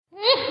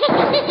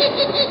The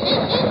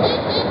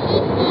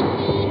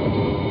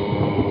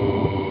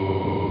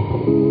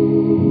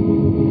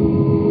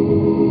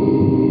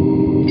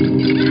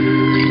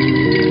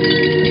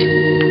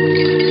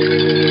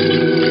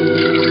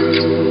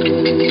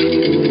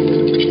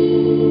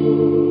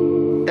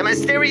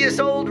Mysterious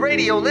Old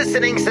Radio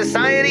Listening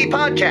Society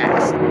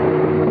podcast.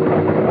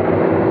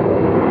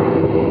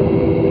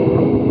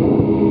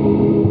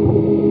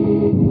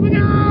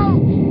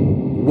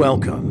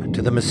 Welcome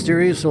to the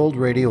Mysterious Old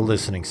Radio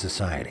Listening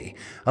Society,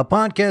 a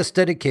podcast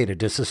dedicated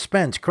to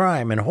suspense,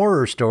 crime, and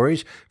horror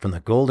stories from the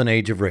golden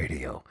age of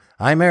radio.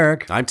 I'm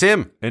Eric. I'm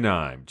Tim. And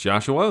I'm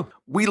Joshua.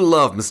 We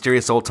love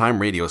mysterious old-time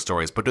radio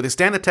stories, but do they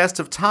stand the test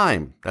of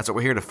time? That's what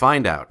we're here to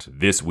find out.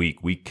 This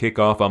week, we kick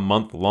off a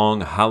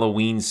month-long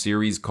Halloween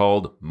series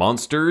called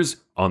Monsters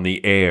on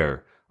the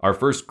Air. Our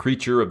first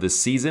creature of the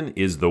season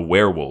is the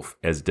werewolf,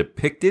 as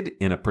depicted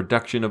in a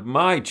production of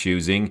my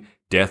choosing,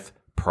 Death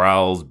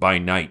Prowls by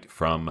Night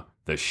from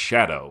The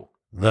Shadow.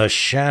 The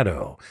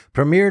Shadow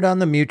premiered on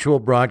the Mutual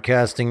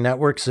Broadcasting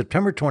Network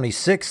September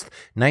 26,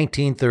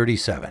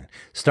 1937,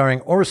 starring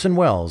Orson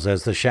Welles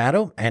as the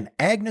Shadow and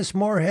Agnes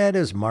Moorehead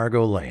as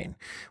Margo Lane.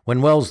 When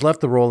Welles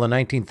left the role in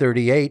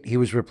 1938, he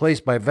was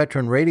replaced by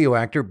veteran radio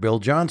actor Bill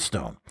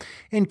Johnstone.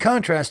 In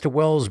contrast to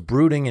Welles'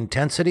 brooding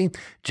intensity,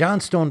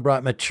 Johnstone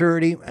brought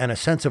maturity and a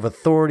sense of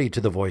authority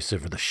to the voice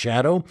of the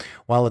Shadow,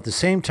 while at the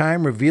same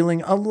time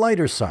revealing a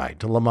lighter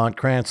side to Lamont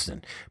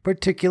Cranston,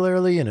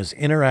 particularly in his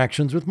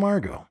interactions with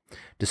Margo.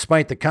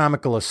 Despite the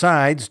comical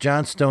asides,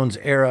 Johnstone's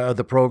era of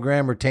the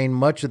program retained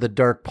much of the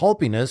dark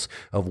pulpiness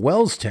of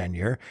Welles'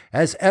 tenure,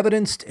 as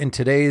evidenced in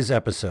today's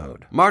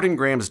episode. Martin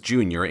Grams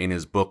Jr., in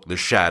his book The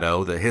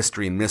Shadow, The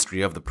History and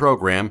Mystery of the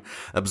Program,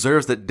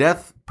 observes that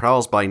Death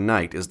Prowls by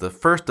Night is the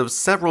first of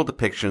several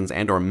depictions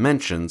and or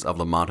mentions of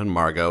Lamont and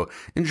Margo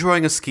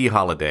enjoying a ski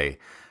holiday.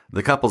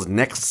 The couple's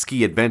next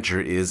ski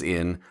adventure is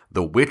in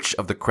The Witch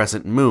of the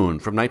Crescent Moon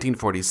from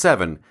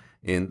 1947.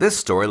 In this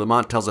story,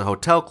 Lamont tells a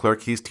hotel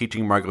clerk he's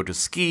teaching Margo to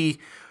ski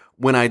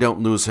when I don't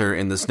lose her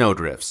in the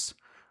snowdrifts.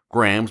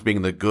 Grams,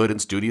 being the good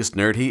and studious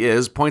nerd he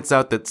is, points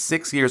out that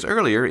 6 years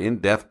earlier in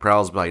Death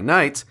Prowls by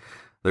Night,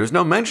 there's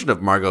no mention of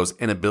Margo's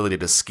inability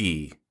to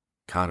ski.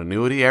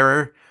 Continuity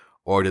error?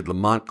 Or did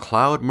Lamont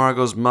cloud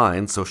Margo's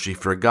mind so she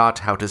forgot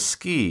how to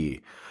ski?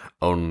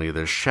 Only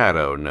the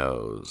Shadow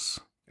knows.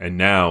 And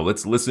now,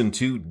 let's listen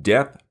to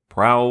Death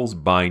Prowls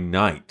by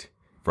Night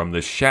from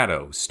The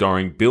Shadow,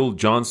 starring Bill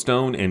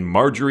Johnstone and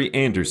Marjorie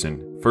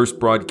Anderson,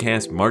 first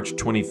broadcast March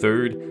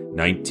 23rd,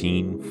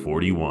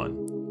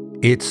 1941.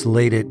 It's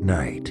late at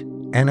night,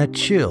 and a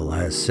chill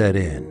has set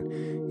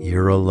in.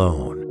 You're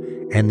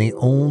alone, and the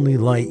only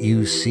light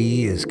you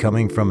see is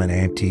coming from an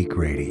antique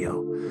radio.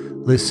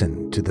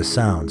 Listen to the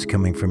sounds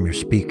coming from your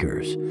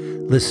speakers.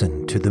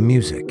 Listen to the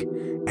music,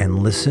 and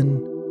listen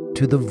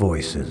to the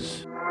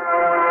voices.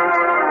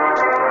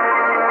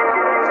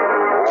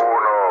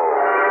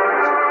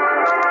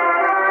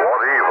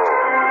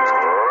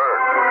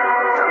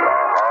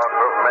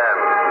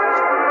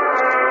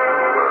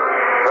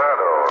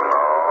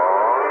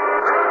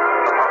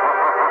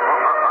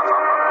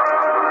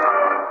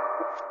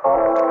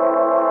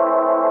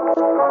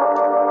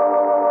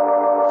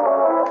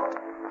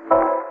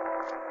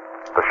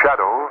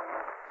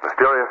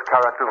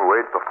 Character who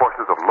aids the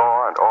forces of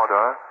law and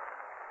order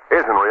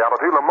is in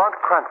reality Lamont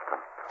Cranston,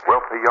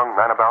 wealthy young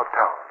man about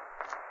town.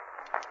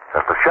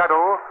 As the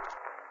Shadow,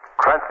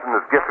 Cranston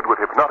is gifted with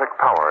hypnotic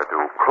power to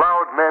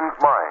cloud men's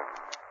minds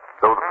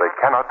so that they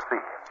cannot see.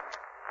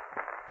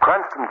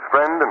 Cranston's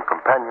friend and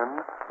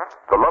companion,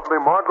 the lovely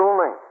Margo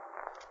Lane,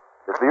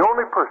 is the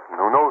only person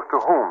who knows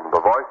to whom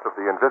the voice of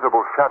the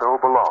invisible Shadow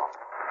belongs.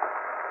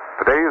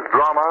 Today's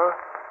drama,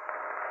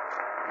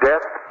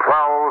 Death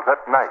Prowls at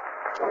Night.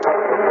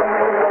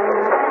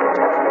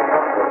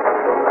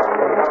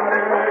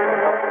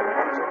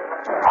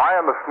 High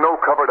in the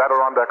snow-covered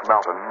Adirondack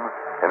Mountains,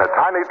 in a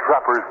tiny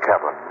trapper's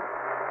cabin,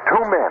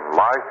 two men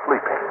lie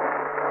sleeping,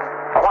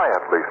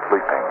 quietly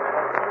sleeping.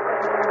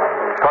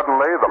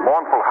 Suddenly, the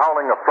mournful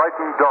howling of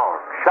frightened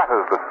dogs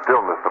shatters the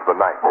stillness of the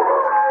night.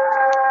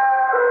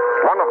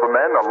 One of the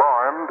men,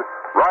 alarmed,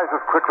 rises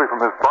quickly from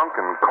his bunk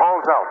and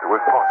calls out to his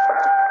partner.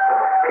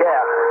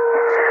 Pierre!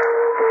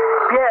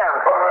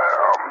 Pierre!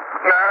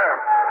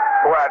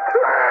 What?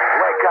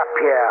 Wake up,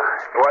 Pierre.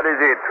 What is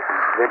it?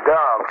 The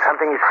dog.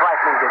 Something is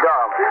frightening the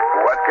dog.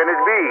 What can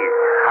it be?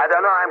 I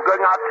don't know. I'm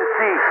going out to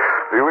see.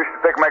 Do you wish to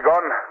take my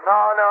gun? No,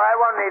 I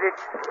won't need it.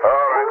 All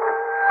right.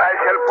 I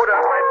shall put on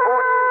my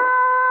boots.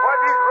 What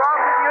is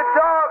wrong with your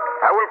dog?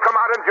 I will come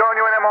out and join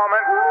you in a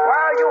moment.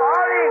 Why are you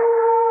howling?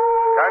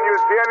 Can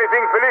you see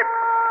anything, Philip?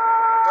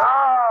 No,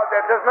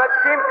 that does not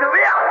seem to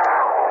be.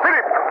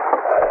 Philip!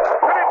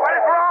 Philip, what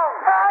is wrong?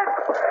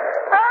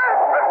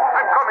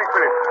 I'm coming,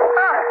 Philip.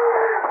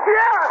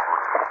 Yeah!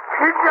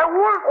 It's a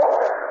wolf!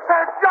 A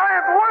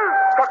giant wolf!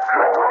 The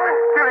criminal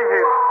is killing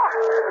him.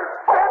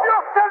 Save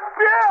yourself,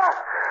 Pierre!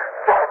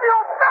 Save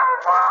yourself!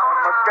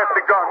 I must get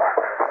the gun.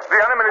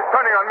 The animal is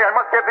turning on me. I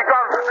must get the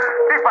gun.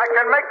 If I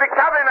can make the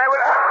cabin, I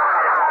will...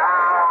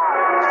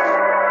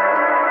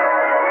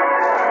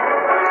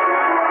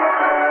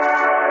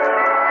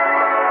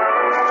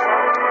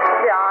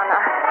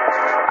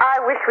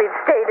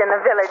 in the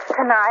village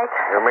tonight.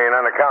 You mean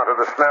on account of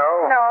the snow?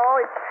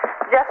 No, it's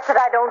just that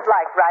I don't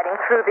like riding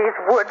through these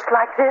woods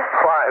like this.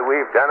 Why,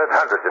 we've done it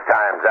hundreds of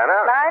times, Anna.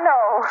 I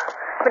know,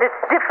 but it's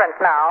different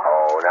now.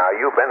 Oh, now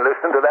you've been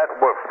listening to that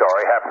wolf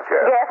story, haven't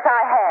you? Yes,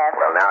 I have.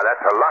 Well, now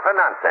that's a lot of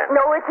nonsense.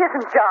 No, it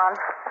isn't, John.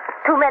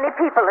 Too many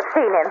people have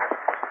seen him.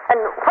 And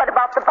what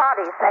about the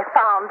bodies they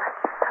found?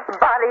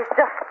 Bodies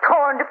just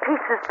torn to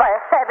pieces by a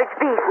savage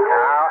beast.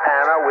 Now,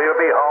 Anna, we'll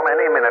be home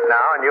any minute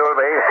now, and you'll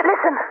be...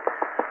 Listen.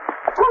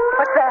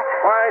 What's that?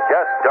 Why,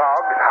 just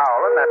dogs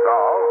howling, that's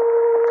all.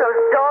 Those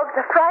dogs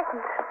are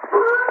frightened.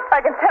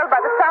 I can tell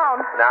by the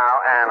sound. Now,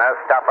 Anna,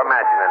 stop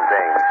imagining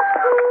things.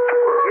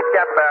 You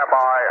get there,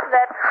 boy.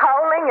 That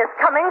howling is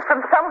coming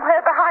from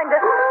somewhere behind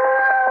us.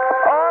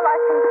 All I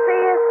can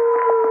see is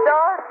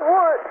dark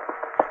woods.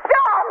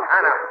 John!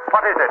 Anna,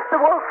 what is it? The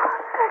wolf.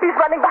 He's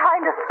running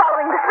behind us,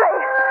 following the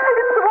trail.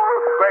 It's the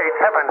wolf. Great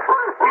heavens.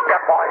 Keep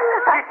that boy.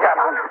 Keep that.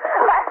 John,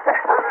 faster.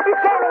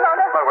 He's gaining on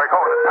us. Well, we're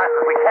going as fast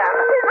as we can.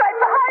 He's right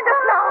behind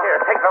us now. Here,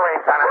 take the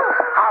reins, Anna.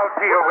 I'll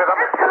deal with him.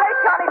 It's too late,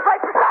 John. He's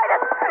right beside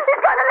us.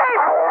 He's going to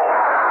leave.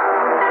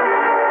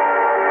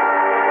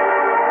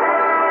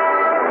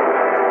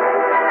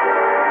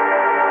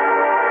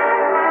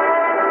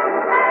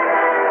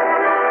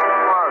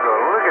 Margo,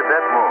 look at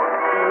that moon.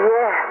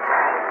 Yes.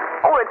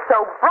 Oh, it's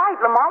so bright,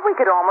 Lamont, we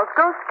could almost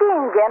go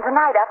skiing again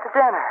tonight after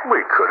dinner.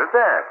 We could at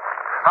that.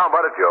 How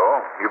about it,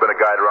 Joe? You've been a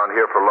guide around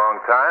here for a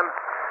long time.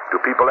 Do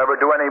people ever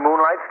do any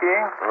moonlight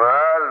skiing?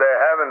 Well, they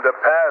haven't in the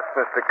past,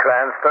 Mr.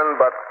 Cranston,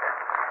 but...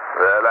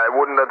 Well, I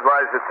wouldn't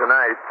advise it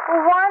tonight.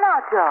 Well, why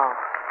not, Joe?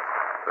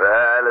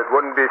 Well, it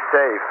wouldn't be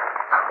safe.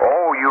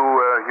 Oh,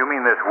 you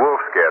mean this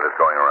wolf scare that's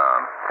going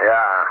around?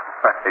 Yeah.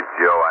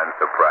 Joe, I'm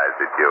surprised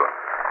at you.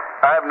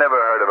 I've never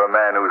heard of a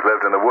man who's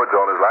lived in the woods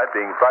all his life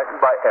being frightened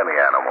by any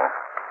animal.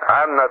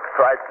 I'm not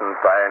frightened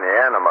by any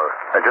animal.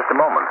 Just a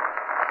moment.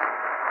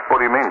 What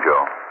do you mean,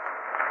 Joe?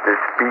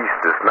 This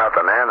beast is not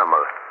an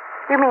animal.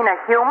 You mean a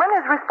human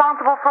is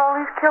responsible for all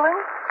these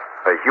killings?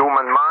 A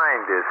human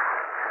mind is...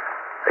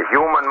 A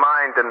human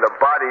mind in the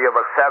body of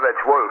a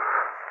savage wolf.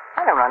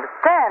 I don't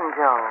understand,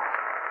 Joe.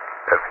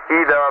 Have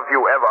either of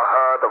you ever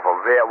heard of a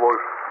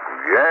werewolf?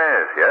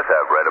 Yes,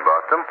 I've read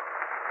about them.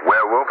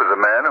 Werewolf is a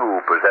man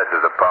who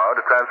possesses the power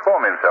to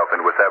transform himself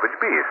into a savage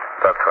beast.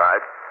 That's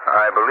right.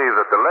 I believe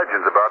that the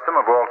legends about them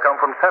have all come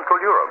from Central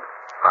Europe.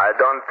 I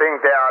don't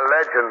think they are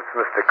legends,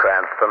 Mr.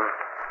 Cranston.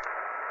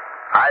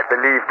 I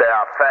believe they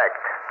are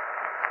fact.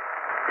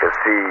 You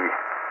see,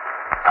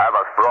 I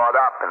was brought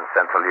up in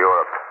Central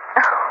Europe.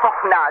 Oh,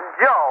 now,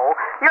 Joe,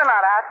 you're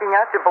not asking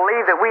us to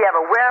believe that we have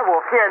a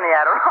werewolf here in the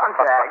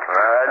Adirondacks.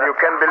 Well, you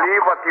can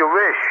believe what you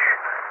wish,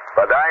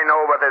 but I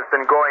know what has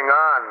been going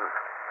on.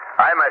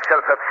 I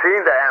myself have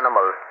seen the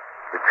animal.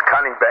 Its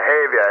cunning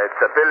behavior, its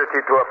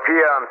ability to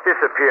appear and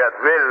disappear at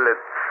will,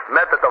 its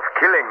method of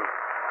killing.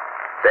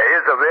 There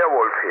is a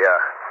werewolf here.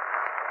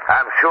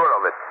 I'm sure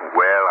of it.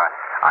 Well,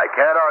 I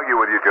can't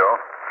argue with you, Joe.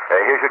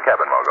 Here's your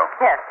cabin, Margo.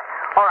 Yes.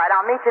 All right,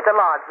 I'll meet you at the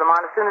lodge,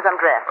 Lamont, as soon as I'm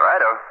dressed.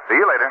 Righto. See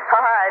you later.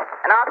 All right.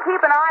 And I'll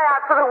keep an eye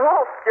out for the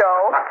wolf,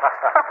 Joe.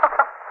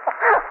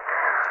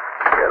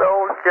 Good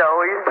old Joe.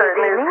 He's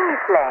certainly... Good evening,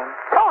 Miss Lane.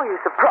 Oh, you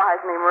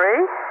surprised me,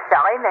 Marie.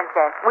 Sorry,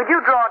 mademoiselle. Would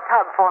you draw a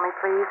tub for me,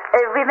 please?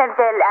 Oui,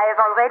 mademoiselle, I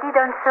have already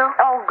done so.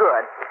 Oh,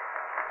 good.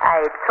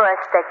 I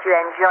trust that you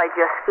enjoyed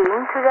your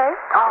skiing today.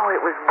 Oh,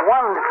 it was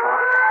wonderful.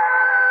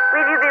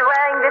 Will you be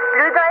wearing this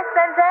blue dress,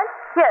 mademoiselle?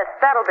 Yes,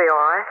 that'll be all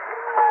right.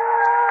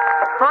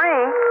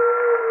 Marie,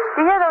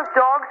 do you hear those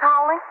dogs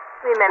howling?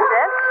 Oui,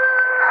 mademoiselle.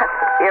 That's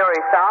an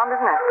eerie sound,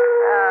 isn't it?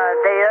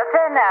 They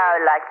often howl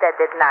like that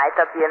at night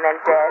up here,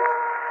 mademoiselle.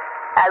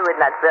 I would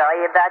not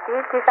worry about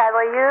it if I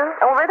were you.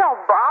 Oh, they don't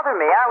bother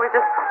me. I was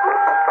just...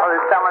 Oh,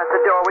 there's someone at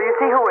the door. Will you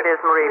see who it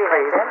is, Marie, Oui,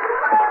 please?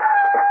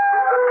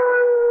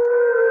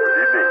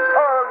 Good evening.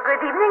 Oh, good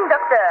evening,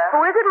 doctor.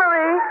 Who is it,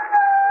 Marie?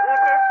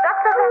 It is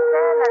Dr.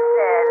 Marcel,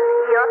 mademoiselle.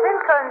 He often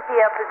comes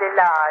here to the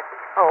lodge.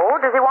 Oh,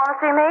 does he want to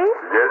see me?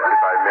 Yes, if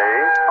I may.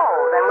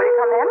 Oh, then will you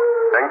come in?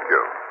 Thank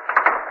you.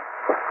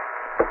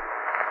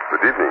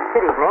 Good evening.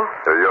 Good evening.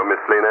 You're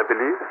Miss Lane, I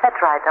believe? That's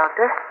right,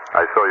 Doctor.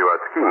 I saw you out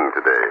skiing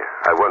today.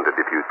 I wondered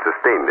if you'd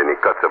sustained any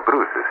cuts or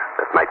bruises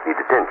that might need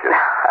attention.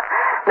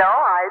 No,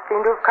 I seem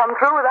to have come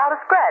through without a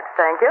scratch,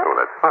 thank you. Oh,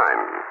 that's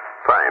fine.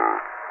 Fine.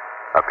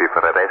 Up here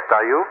for a rest,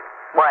 are you?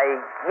 Why,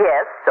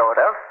 yes, sort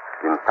of.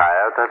 Been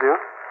tired, have you?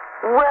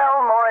 Well,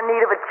 more in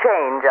need of a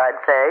change,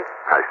 I'd say.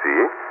 I see.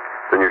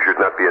 Then you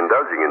should not be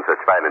indulging in such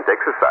violent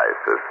exercise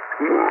as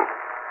skiing.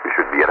 You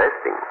should be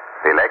resting,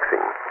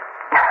 relaxing.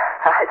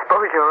 I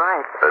suppose you're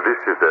right.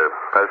 This is a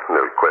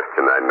personal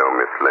question, I know,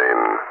 Miss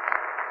Lane.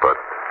 But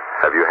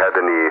have you had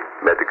any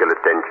medical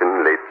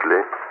attention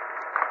lately?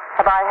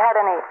 Have I had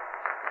any...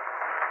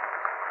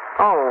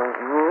 Oh,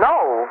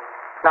 no.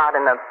 Not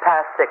in the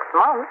past 6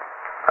 months.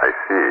 I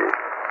see.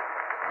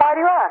 Why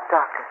do you ask,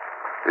 Doctor?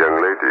 Young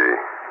lady,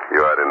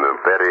 you are in a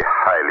very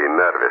highly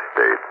nervous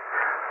state.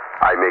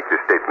 I make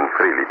this statement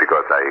freely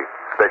because I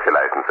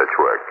specialize in such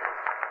work.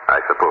 I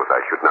suppose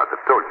I should not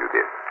have told you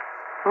this.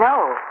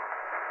 No.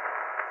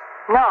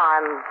 No,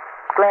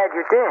 Glad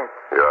you did.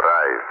 Your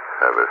eyes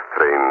have a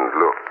strange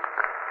look.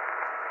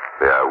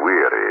 They are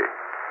weary.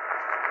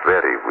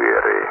 Very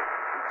weary.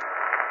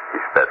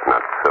 Is that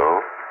not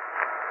so?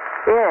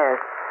 Yes.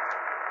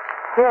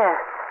 Yes.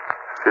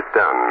 Sit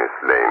down, Miss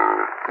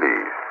Lane,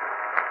 please.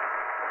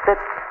 Sit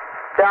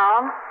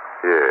down?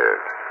 Yes.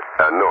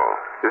 No.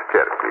 This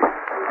chair, please.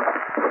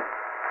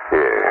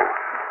 Yes.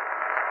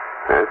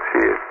 That's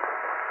it.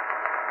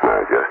 Now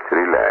just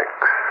relax.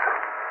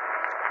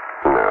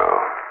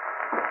 Now,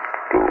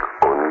 think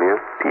only of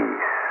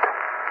peace.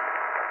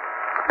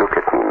 Look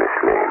at me, Miss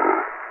Lane.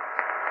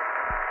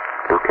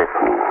 Look at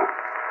me.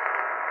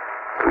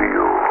 Do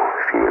you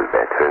feel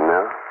better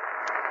now?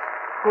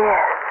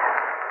 Yes.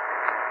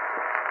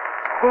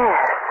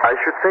 Yes. I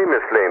should say,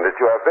 Miss Lane, that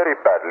you are very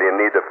badly in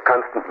need of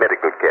constant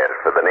medical care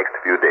for the next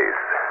few days.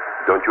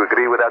 Don't you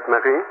agree with that,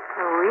 Marie?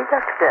 Oui,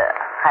 doctor.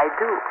 I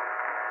do.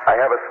 I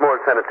have a small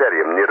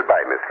sanitarium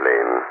nearby, Miss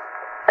Lane.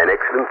 An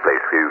excellent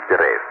place for you to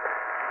rest.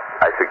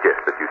 I suggest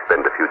that you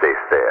spend a few days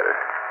there.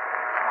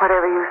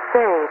 Whatever you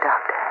say,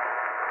 doctor.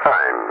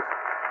 Fine.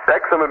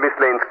 Pack some of Miss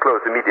Lane's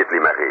clothes immediately,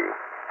 Marie.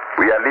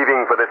 We are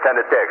leaving for the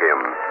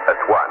sanitarium at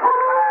once.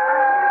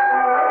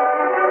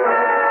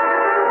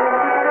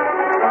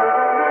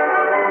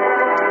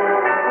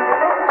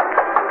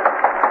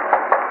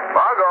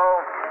 Margo!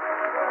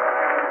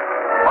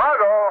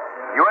 Margo!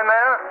 You in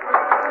there?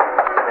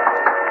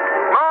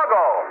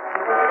 Margo!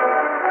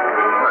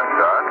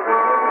 That's odd.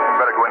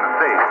 Better go in and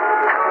see.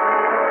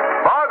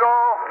 Margo!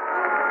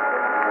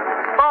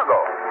 Margo!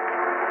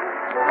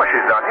 Well,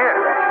 she's not here.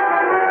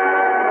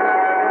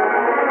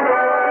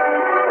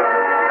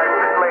 Has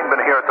Miss Lane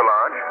been here at the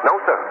lodge? No,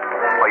 sir.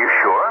 Are you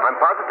sure? I'm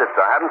positive,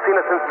 sir. I haven't seen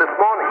her since this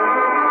morning.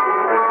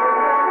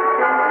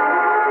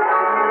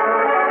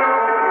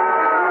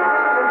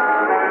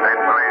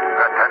 State police,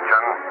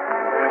 attention.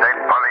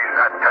 State police,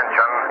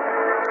 attention.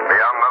 Be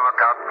on the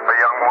lookout for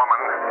young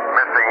woman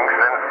missing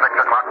since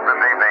 6 o'clock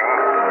this evening.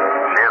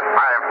 She is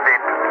 5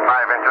 feet,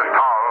 5 inches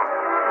tall.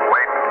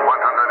 Weight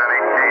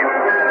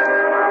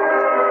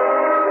 118.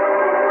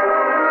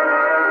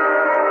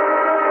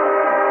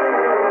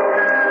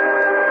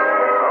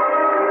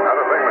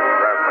 Another thing, Mr.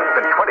 Cranston. It's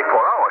been 24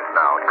 hours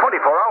now.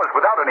 24 hours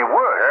without any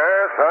word.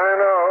 Yes, I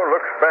know.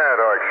 Looks bad.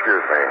 Oh,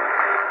 excuse me.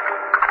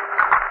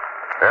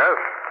 Yes?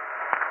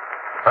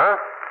 Huh?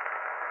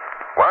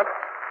 What?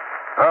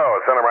 Oh,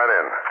 send him right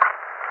in.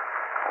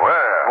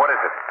 Where? What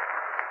is it?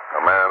 A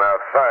man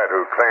outside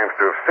who claims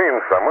to have seen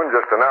someone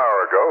just an hour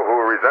ago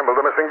who resembled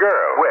a missing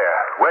girl. Where?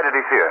 Where did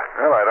he see her?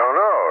 Well, I don't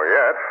know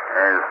yet.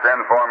 Send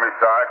for me,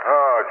 Sarge.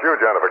 Oh, it's you,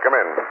 Jennifer. Come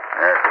in.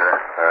 Yes, sir.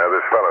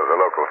 This fellow's a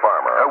local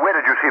farmer. Where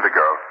did you see the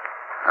girl?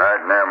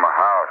 Right near my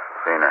house.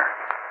 Seen her.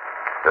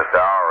 Just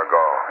an hour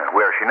ago.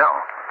 Where is she now?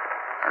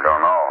 I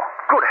don't know.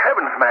 Good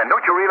heavens, man.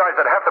 Don't you realize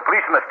that half the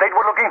police in the state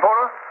were looking for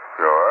her?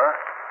 Sure.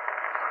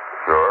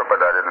 Sure, but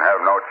I didn't have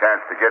no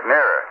chance to get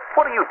near her.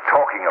 What are you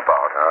talking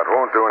about? It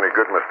won't do any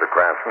good, Mr.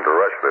 Cranston, to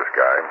rush this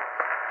guy.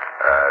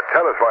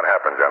 Tell us what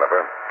happened, Jennifer.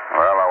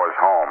 Well, I was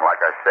home,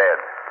 like I said.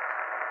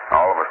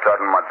 All of a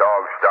sudden, my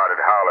dog started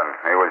howling.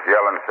 He was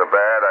yelling so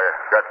bad, I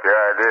got the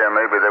idea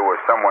maybe there was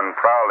someone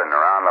prowling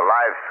around the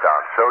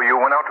livestock. So you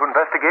went out to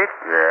investigate?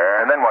 Yeah.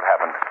 And then what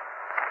happened?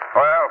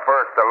 Well,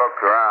 first I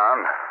looked around.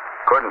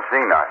 Couldn't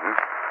see nothing.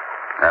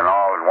 Then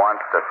all at once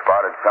I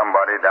spotted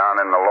somebody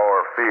down in the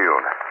lower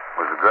field. It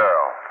was a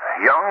girl.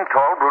 Young,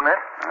 tall brunette?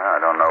 I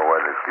don't know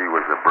whether she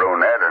was a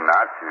brunette or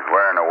not. She was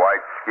wearing a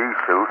white ski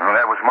suit.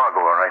 That was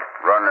Margo, all right.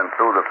 Running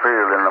through the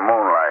field in the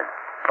moonlight.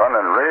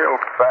 Running real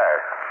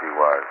fast, she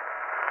was.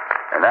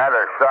 And at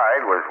her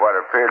side was what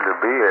appeared to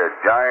be a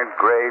giant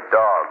gray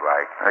dog,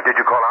 like. Did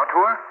you call out to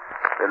her?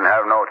 Didn't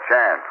have no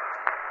chance.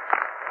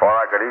 Before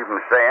I could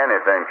even say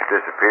anything, she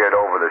disappeared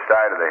over the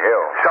side of the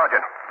hill.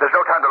 Sergeant, there's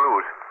no time to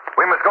lose.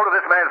 We must go to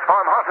this man's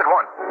farmhouse at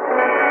once.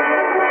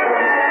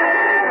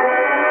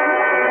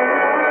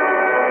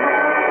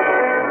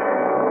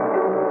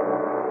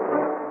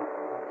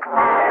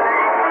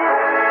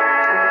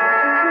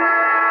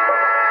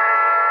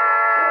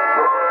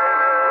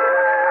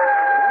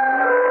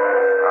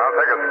 I'll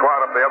take a squad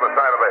up the other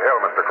side of the hill,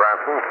 Mr.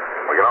 Cranston.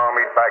 We can all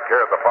meet back here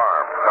at the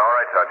farm. All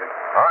right, Sergeant.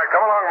 All right,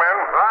 come along, men.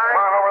 Come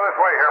on over this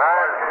way here,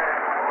 boys.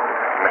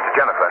 Mr.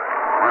 Jennifer,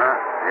 Huh?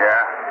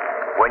 Yeah?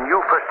 when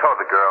you first saw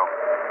the girl,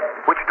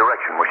 which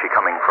direction was she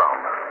coming from?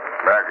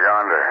 Back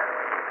yonder.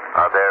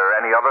 Are there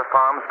any other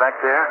farms back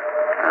there?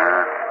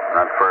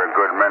 Not for a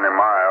good many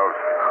miles.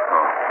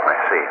 Oh, I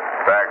see.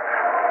 In fact,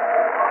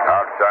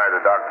 outside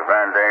of Dr.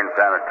 Van Dane's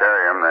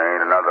sanitarium, there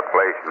ain't another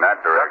place in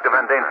that direction. Dr.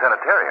 Van Dane's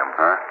sanitarium?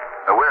 Huh?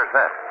 Where's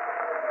that?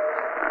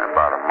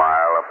 About a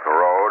mile up the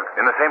road.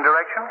 In the same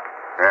direction?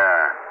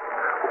 Yeah.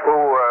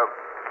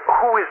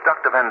 Who is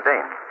Dr. Van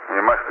Dane?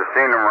 You must have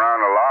seen him around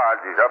the lodge.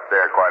 He's up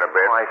there quite a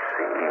bit. Oh, I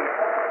see.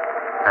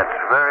 That's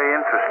very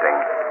interesting.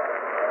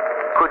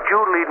 Could you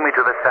lead me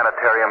to the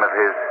sanitarium of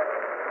his?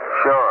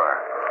 Sure.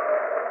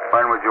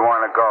 When would you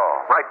want to go?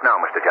 Right now,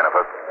 Mr.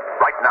 Jennifer.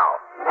 Right now.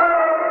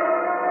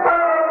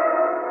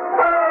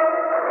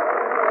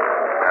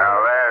 Now,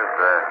 there's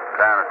the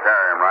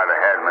sanitarium right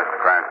ahead, Mr.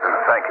 Cranston.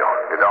 thank you.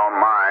 If you don't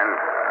mind,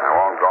 I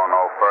won't go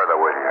no further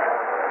with you.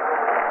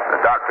 The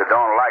doctor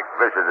don't like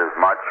visitors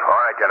much. All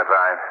right, Jennifer.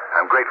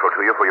 I'm grateful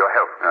to you for your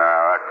help.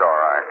 That's all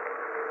right.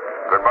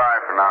 Goodbye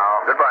for now.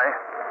 Goodbye.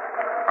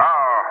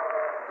 Oh,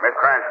 Miss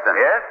Cranston.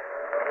 Yes?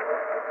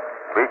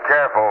 Be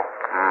careful.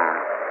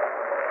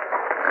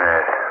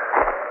 Yes.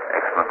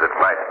 Excellent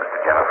advice, Mr.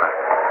 Jennifer.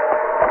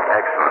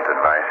 Excellent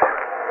advice.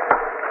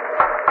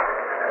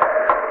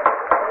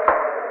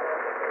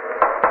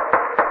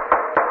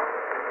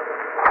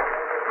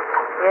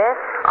 Yes?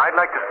 I'd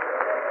like to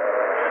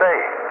say,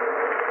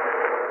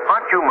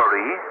 aren't you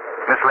Marie,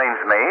 Miss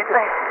Lane's maid?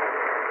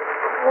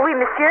 Oui,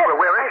 monsieur. Well,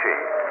 where is she?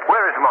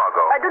 Where is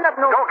Margo? I do not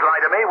know. Don't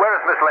lie to me. Where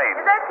is Miss Lane?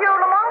 Is that you,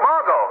 Lamont?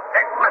 Margo!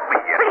 Hey, let me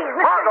in. Please,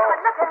 monsieur. Margo!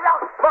 Let me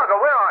out. Margo,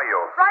 where are you?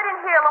 Right in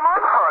here,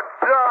 Lamont. Oh,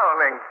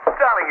 darling.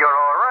 Darling, you're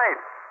all right.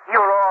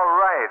 You're all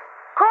right.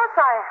 Of course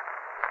I am.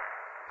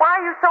 Why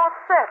are you so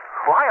upset?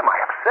 Why am I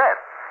upset?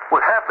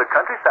 With half the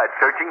countryside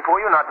searching for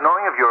you, not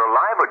knowing if you're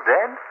alive or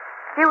dead?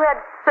 You had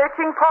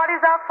searching parties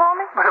out for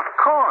me? But of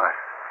course.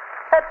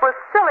 That was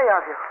silly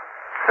of you.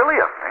 Silly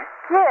of me.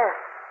 Yes.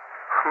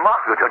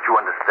 Margo, don't you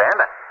understand?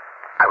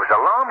 I was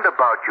alarmed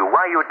about you,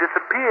 why you had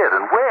disappeared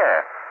and where.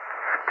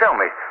 Tell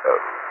me,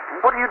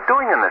 what are you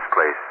doing in this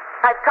place?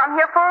 I've come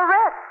here for a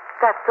rest.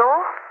 That's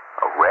all.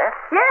 A rest?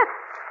 Yes.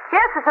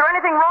 Yes, is there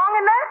anything wrong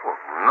in that? Well,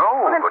 no,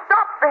 Well, then but...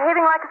 stop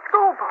behaving like a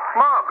schoolboy.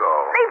 Margo.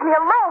 Leave me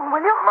alone,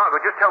 will you? Margo,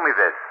 just tell me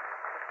this.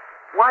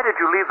 Why did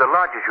you leave the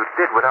lodge as you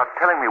did without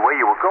telling me where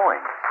you were going?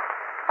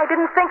 I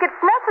didn't think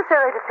it's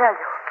necessary to tell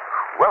you.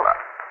 Well,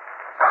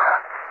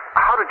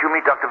 how did you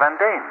meet Dr. Van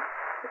Dane?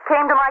 He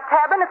came to my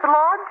cabin at the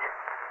lodge.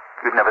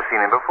 You'd never seen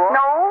him before?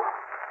 No,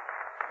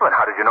 Well,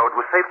 how did you know it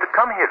was safe to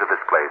come here to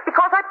this place?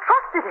 because I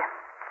trusted him.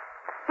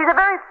 He's a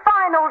very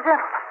fine old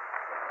gentleman.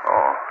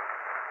 Oh.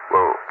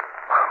 Well,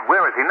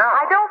 where is he now?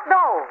 I don't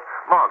know.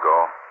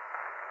 Margo,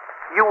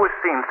 you were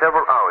seen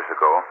several hours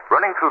ago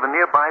running through the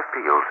nearby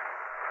fields.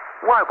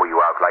 Why were you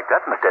out like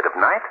that in the dead of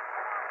night?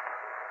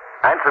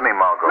 Answer me,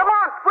 Margo.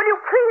 Lamont, will you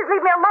please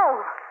leave me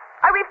alone?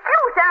 I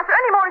refuse to answer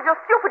any more of your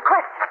stupid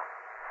questions.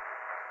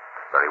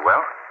 Very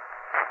well.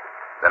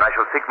 Then I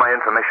shall seek my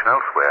information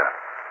elsewhere.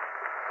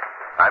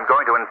 I'm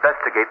going to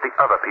investigate the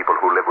other people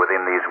who live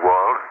within these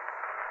walls.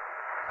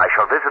 I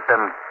shall visit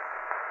them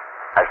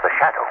as the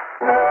Shadow.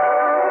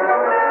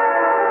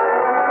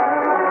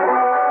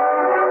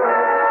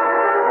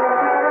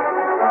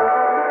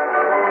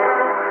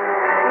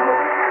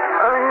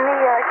 Only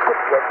I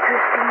could get to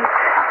sleep.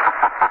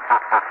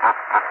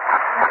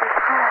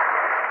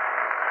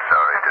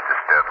 Sorry to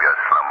disturb your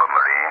slumber,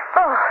 Marie.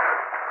 Oh,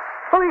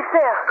 who is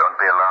there? Don't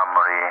be alarmed,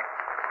 Marie.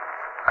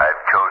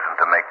 I've chosen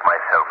to make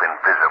myself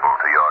invisible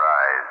to your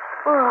eyes.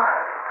 Oh,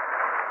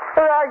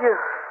 who are you?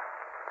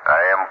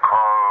 I am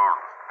called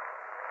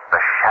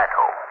the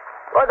Shadow.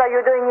 What are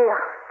you doing here?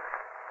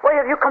 Why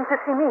have you come to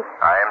see me?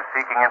 I am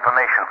seeking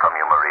information from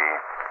you, Marie.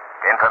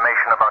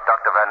 Information about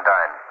Dr. Van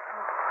Dyne.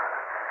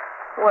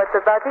 What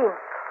about him?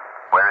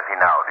 Where is he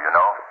now, do you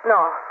know? No,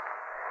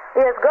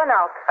 he has gone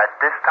out. At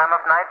this time of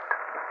night?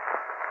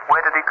 Where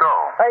did he go?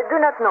 I do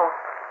not know.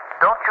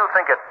 Don't you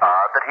think it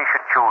odd that he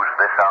should choose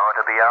this hour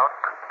to be out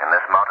in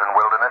this mountain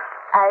wilderness?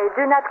 I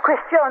do not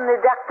question the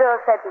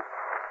doctor's habits.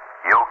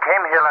 You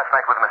came here last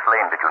night with Miss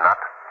Lane, did you not?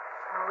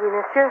 Oui,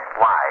 monsieur.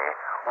 Why?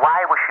 Why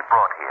was she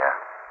brought here?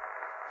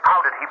 How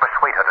did he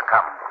persuade her to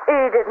come? He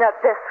did not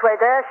persuade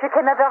her. She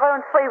came of her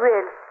own free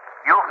will.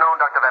 You've known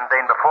Dr. Van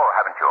Dane before,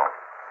 haven't you?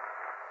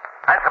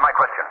 Answer my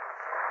question.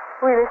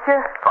 Oui, monsieur.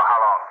 For how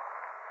long?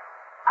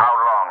 How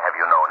long have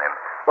you known him?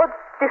 What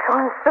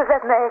difference does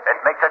that make? It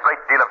makes a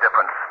great deal of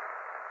difference.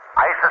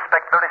 I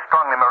suspect very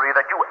strongly, Marie,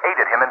 that you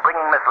aided him in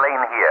bringing Miss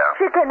Lane here.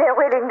 She came here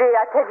willingly,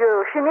 I tell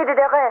you. She needed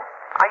a rest.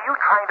 Are you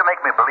trying to make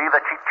me believe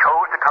that she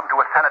chose to come to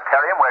a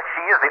sanitarium where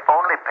she is the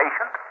only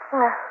patient?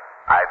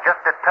 I've just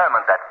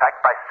determined that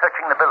fact by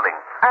searching the building.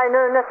 I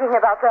know nothing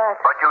about that.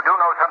 But you do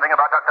know something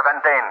about Dr. Van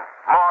Dane.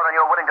 More than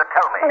you're willing to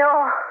tell me. No.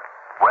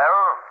 Well,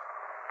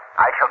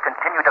 I shall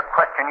continue to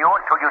question you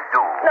until you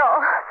do. No,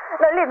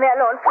 leave me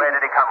alone. Where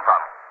did he come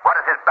from? What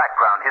is his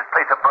background, his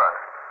place of birth?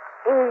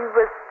 He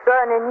was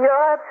born in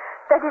Europe.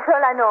 That is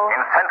all I know.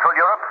 In Central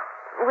Europe?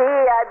 Oui,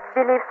 I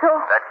believe so.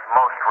 That's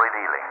most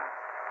revealing.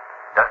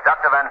 Does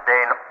Dr. Van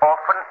Dane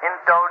often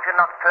indulge in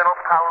nocturnal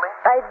prowling?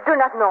 I do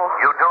not know.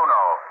 You do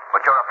know,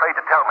 but you're afraid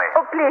to tell me.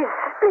 Oh, please,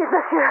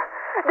 monsieur.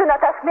 Do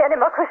not ask me any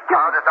more questions.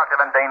 How does Dr.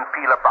 Van Dane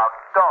feel about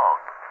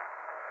dogs?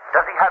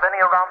 Does he have any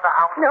around the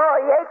house? No,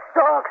 he hates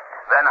dogs.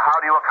 Then how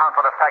do you account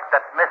for the fact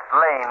that Miss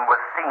Lane was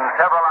seen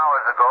several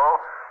hours ago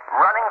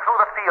running through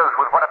the fields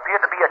with what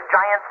appeared to be a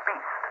giant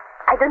beast?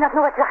 I do not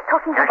know what you are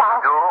talking Yes,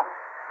 about. you do.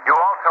 You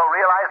also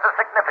realize the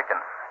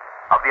significance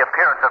of the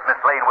appearance of Miss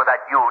Lane with that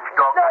huge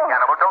dog-like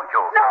animal, don't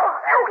you? No,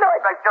 You no.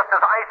 suspect just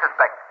as I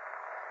suspect.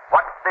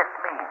 What's this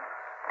mean?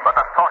 But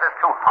the thought is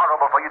too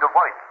horrible for you to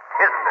voice,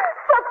 isn't it?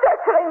 Stop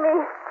torturing me.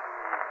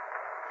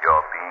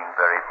 You're being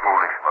very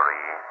foolish,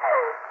 Marie.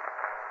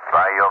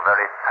 By your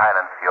very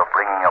silence, you're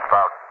bringing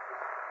about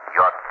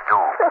your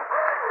doom.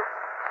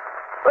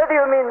 What do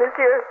you mean,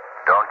 monsieur?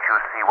 Don't you you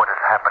see what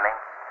is happening?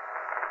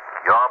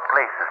 Your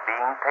place is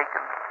being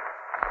taken.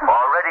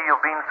 Already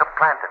you've been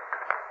supplanted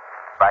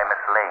by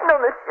Miss Lane.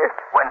 No, monsieur.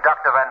 When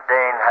Dr. Van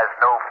Dane has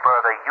no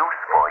further use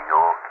for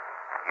you,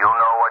 you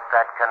know what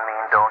that can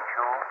mean, don't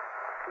you?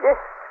 Yes.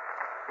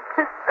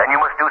 Then you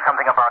must do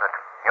something about it.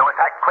 You must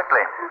act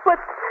quickly.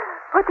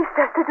 What is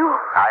that to do?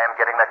 I am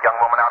getting that young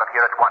woman out of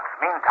here at once.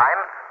 Meantime,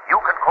 you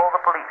can call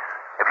the police.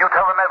 If you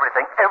tell them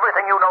everything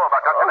you know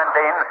about Dr. Van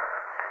Dane,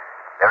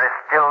 there is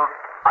still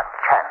a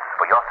chance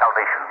for your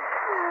salvation.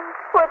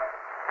 But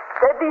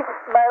that is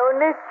my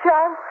only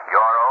chance.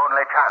 Your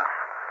only chance.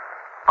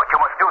 But you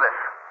must do this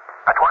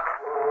at once.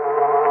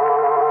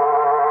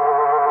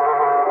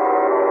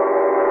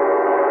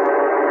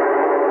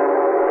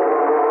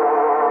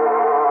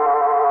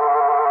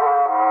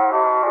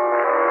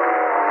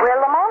 Well,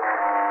 Lamont,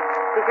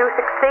 did you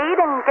succeed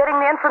in getting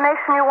the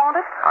information you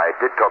wanted? I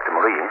did talk to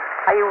Marie.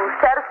 Are you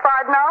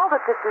satisfied now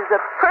that this is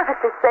a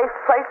perfectly safe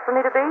place for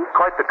me to be?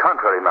 Quite the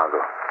contrary, Margo.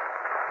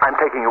 I'm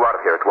taking you out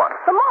of here at once.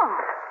 Lamont,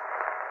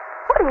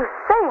 what are you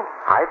saying?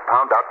 I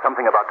found out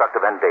something about Dr.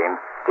 Van Dane.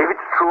 If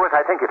it's true as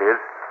I think it is,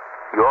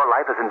 your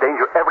life is in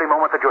danger every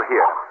moment that you're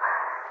here.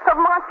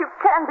 Lamont, you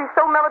can be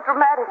so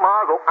melodramatic.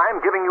 Margo, I'm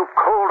giving you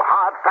cold,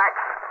 hard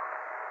facts.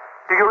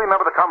 Do you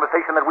remember the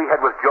conversation that we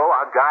had with Joe,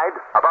 our guide,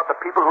 about the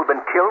people who'd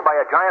been killed by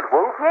a giant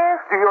wolf? Yes.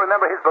 Do you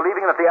remember his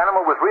believing that the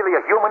animal was really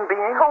a human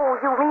being? Oh,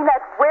 you mean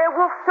that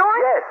werewolf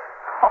story? Yes.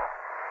 Oh.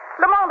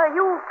 Lamont, are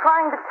you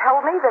trying to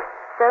tell me that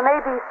there may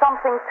be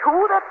something to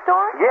that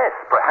story? Yes,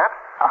 perhaps.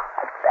 Oh,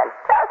 that's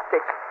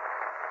fantastic.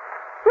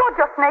 You're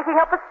just making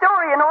up a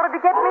story in order to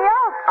get me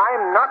out.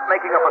 I'm not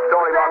making up a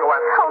story, Margo.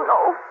 Oh, no.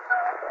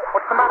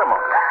 What's the matter,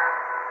 Margo?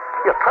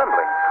 You're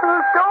trembling.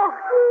 Those dogs.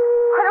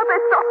 Why don't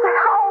they stop their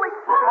howling?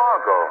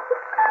 Margo,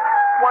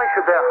 why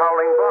should their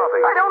howling bother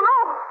you? I don't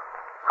know.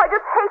 I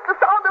just hate the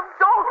sound of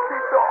dogs,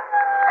 that's all.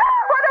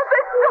 Why don't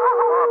they stop?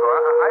 Margo,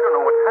 I don't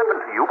know what's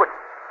happened to you, but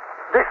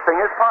this thing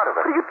is part of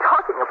it. What are you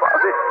talking about?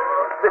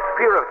 This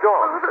fear of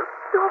dogs. Oh, the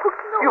dogs,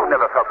 no. You've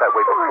never felt that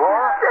way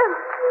before.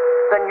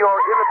 Then your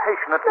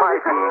irritation at my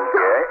being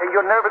here and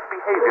your nervous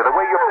behavior, the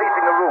way you're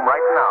pacing the room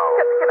right now.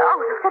 I've got to get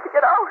out. I've got to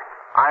get out.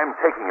 I'm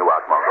taking you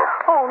out, Margo.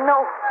 Oh,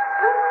 no.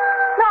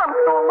 No, I'm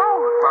so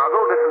alone. Margo,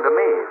 listen to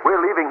me.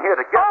 We're leaving here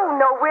together. Oh,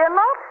 no, we're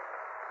not.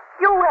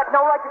 You had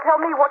no right to tell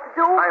me what to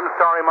do. I'm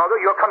sorry, Margo.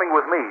 You're coming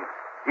with me.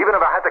 Even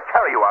if I had to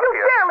carry you out You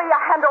here. dare lay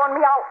a hand on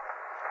me. Oh,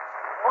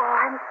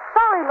 I'm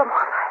sorry,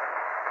 Lamont.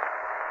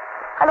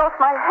 I lost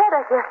my head,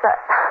 I guess. I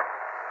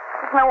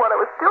didn't know what I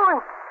was doing.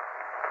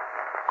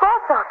 Of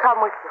course I'll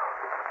come with you.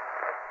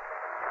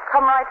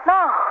 Come right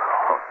now.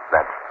 Oh,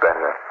 that's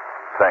better.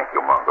 Thank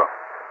you, Margo.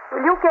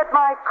 Will you get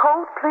my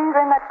coat, please,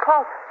 in that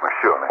closet? Well,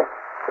 surely.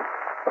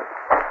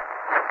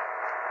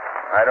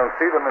 I don't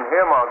see them in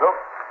here, Margo.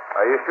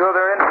 Are you sure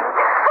they're in here?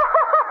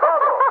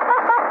 Margo!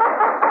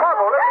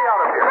 Margo, let me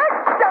out of here.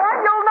 Next time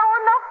you'll know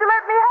enough to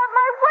let me have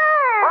my way.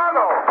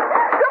 Margo!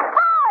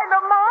 Goodbye,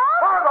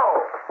 Lamont. Margo!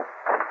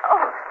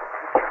 Oh.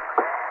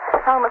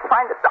 I must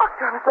find the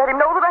doctor. I must let him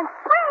know that I'm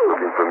free.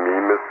 Looking for me,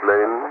 Miss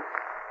Lane?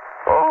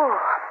 Oh,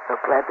 I'm so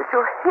glad that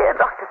you're here,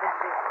 Dr. Van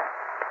Dane.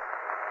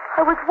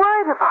 I was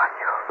worried about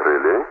you.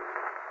 Really?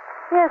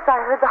 Yes,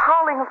 I heard the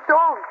howling of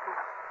dogs.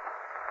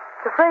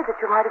 I was afraid that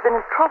you might have been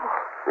in trouble.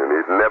 You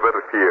need never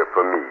fear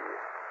for me.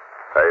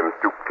 I am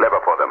too clever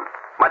for them.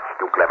 Much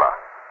too clever.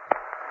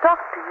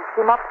 Doctor, you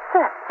seem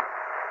upset.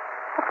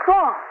 What's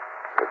wrong?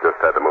 I just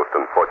had the most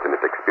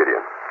unfortunate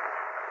experience.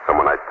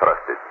 Someone I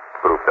trusted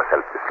proved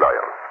herself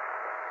disloyal.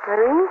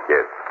 Marie?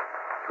 Yes.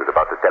 She was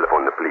about to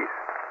telephone the police.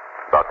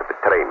 About to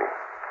betray me.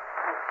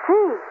 I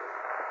see.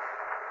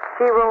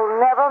 She will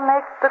never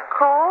make the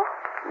call?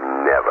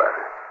 Never.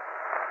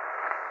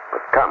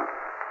 But come.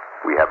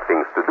 We have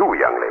things to do,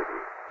 young lady.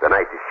 The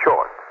night is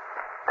short.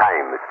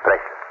 Time is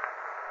precious.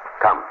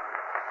 Come.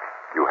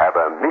 You have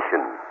a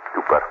mission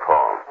to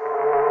perform.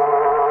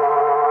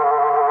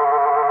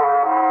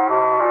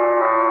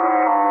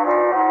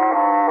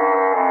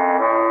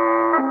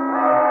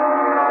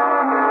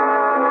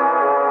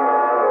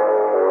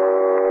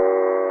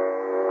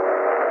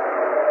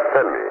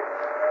 Tell me,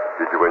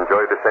 did you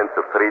enjoy the sense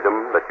of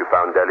freedom that you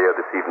found earlier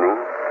this evening?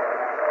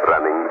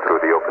 Running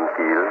through the open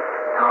fields?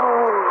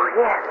 Oh,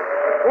 yes.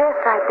 Yes,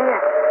 I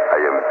did. I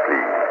am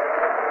pleased.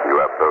 You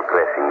are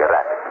progressing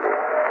rapidly.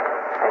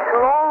 I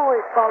shall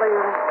always follow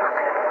your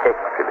instructions.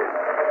 Excellent.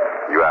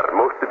 You are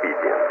most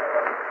obedient.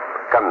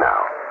 Come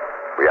now.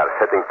 We are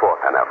setting forth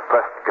on our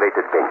first great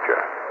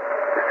adventure.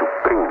 The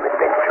supreme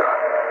adventure.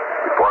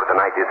 Before the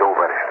night is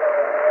over,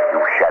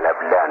 you shall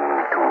have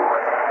learned to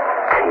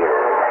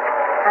kill.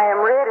 I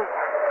am ready.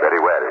 Very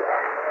well.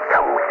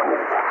 Come with me.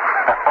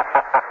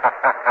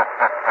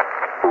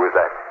 Who is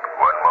that?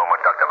 One moment,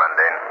 Dr. Van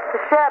Dane.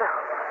 The shadow.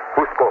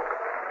 Who spoke?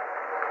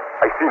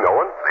 I see no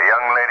one. The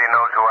young lady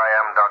knows who I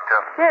am, Doctor.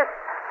 Yes.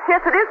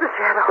 Yes, it is the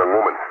shadow. Young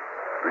woman,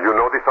 do you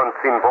know this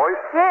unseen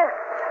voice? Yes.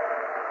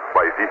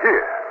 Why is he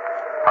here?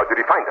 How did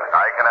he find us?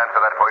 I can answer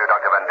that for you,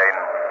 Dr. Van Dane.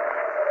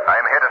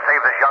 I'm here to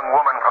save this young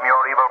woman from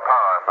your evil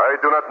power.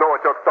 I do not know what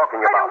you're talking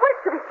I about. don't wish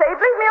to be saved.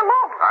 Leave me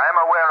alone. I am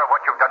aware of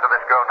what you've done to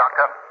this girl,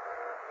 Doctor.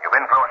 You've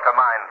influenced her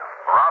mind,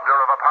 robbed her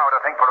of a power to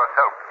think for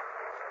herself.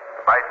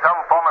 By some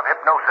form of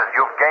hypnosis,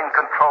 you've gained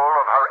control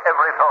of her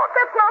every thought.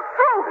 That's not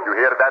true. Did you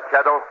hear that,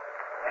 Shadow?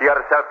 She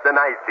herself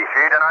denies this.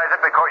 She denies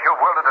it because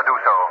you've willed her to do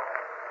so.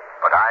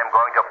 But I'm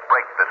going to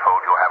break this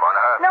hold you have on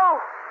her. No.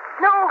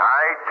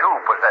 I, too,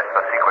 possess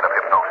the secret of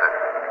hypnosis.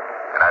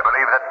 And I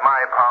believe that my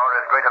power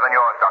is greater than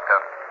yours, Doctor.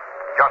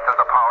 Just as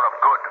the power of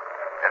good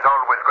is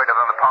always greater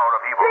than the power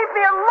of evil. Leave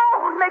me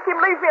alone. Make him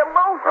leave me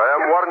alone. I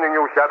am warning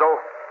you, Shadow.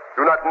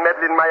 Do not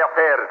meddle in my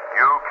affairs.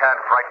 You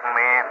can't frighten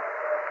me.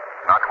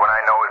 Not when I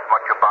know as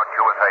much about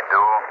you as I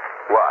do.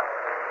 What?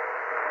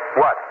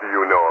 What do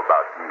you know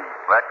about me?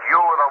 That you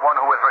are the one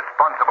who is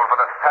responsible for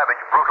the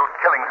savage, brutal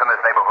killings in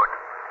this neighborhood.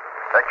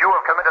 That you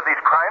have committed these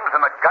crimes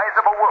in the guise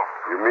of a wolf.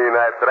 You mean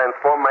I've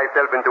transformed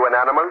myself into an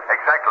animal?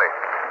 Exactly.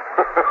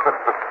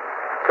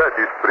 That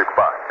is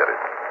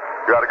preposterous.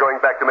 You are going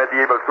back to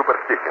medieval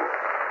superstition,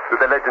 to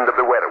the legend of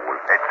the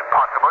werewolf. It's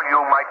possible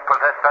you might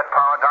possess that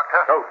power, Doctor.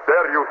 How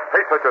dare you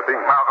say such a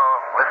thing? Margot,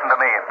 listen to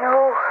me.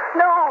 No.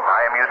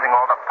 I am using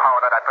all the power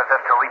that I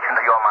possess to reach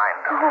into your mind.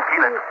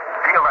 Feel it.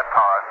 Feel that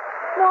power.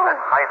 No.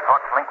 Let my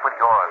thoughts link with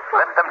yours.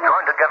 Let them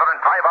join together and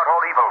drive out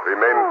all evil.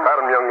 Remain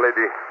firm, young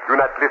lady. Do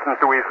not listen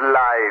to his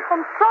lies.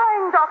 I'm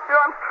trying, Doctor.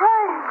 I'm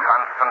trying.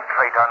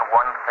 Concentrate on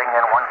one thing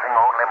and one thing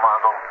only,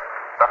 Margot.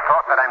 The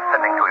thought that I'm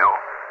sending to you.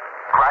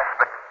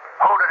 Grasp it.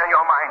 Hold it in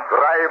your mind.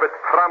 Drive it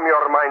from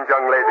your mind,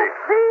 young lady.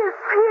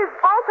 Please,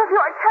 both of you.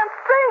 I can't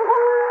think.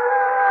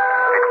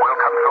 It will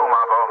come true,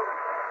 Margot.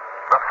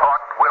 The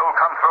thought will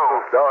come true.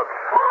 Those dogs.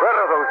 Where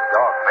are those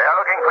dogs? They are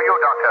looking for you,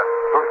 Doctor.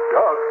 Those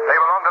dogs? They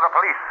belong to the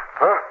police.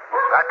 Huh?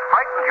 That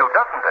frightens you,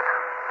 doesn't it?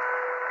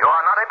 You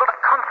are not able to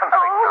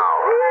concentrate now.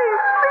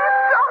 Please,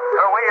 Doctor.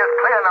 Your way is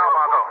clear now,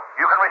 Margot.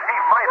 You can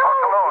receive my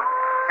thoughts alone.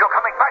 You're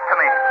coming back to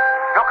me.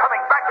 You're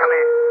coming back to me.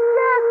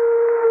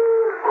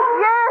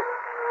 Yes.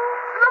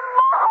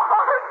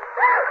 Lamont.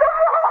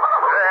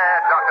 There,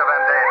 Dr.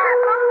 Van Dane.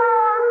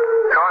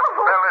 Your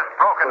spell is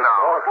broken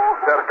now.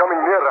 They're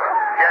coming nearer.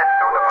 Yes,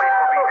 so the police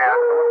will be here.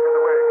 Get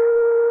away.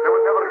 They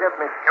will never get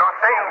me. You're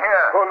staying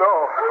here. Oh, no.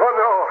 Oh,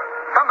 no.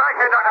 Come back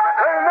here, Dr. Van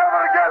Dane. They'll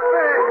never get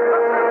me.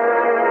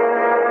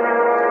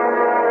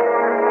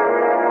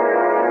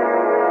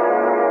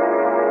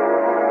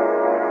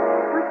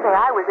 You say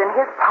I was in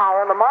his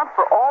power, Lamont,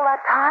 for all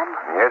that time?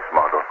 Yes,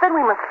 Margot. Then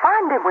we must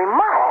find him. We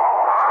must.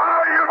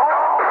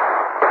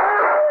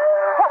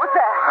 What was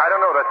that? I don't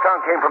know. That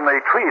sound came from the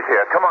trees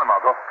here. Come on,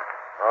 Margot.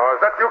 Oh,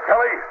 is that you,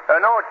 Kelly?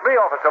 No, it's me,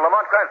 Officer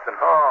Lamont Cranston.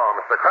 Oh,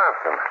 Mr.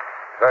 Cranston.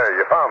 Say,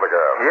 you found the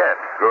girl. Yes.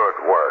 Good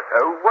work.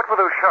 What were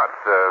those shots?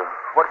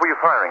 What were you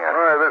firing at?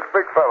 Why, this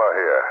big fella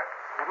here.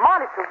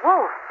 Lamont, it's a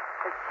wolf.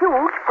 A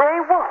huge gray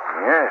wolf.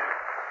 Yes.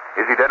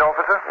 Is he dead,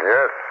 officer?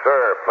 Yes, sir.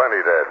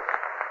 Plenty dead.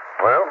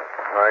 Well,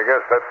 I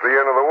guess that's the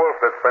end of the wolf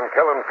that's been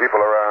killing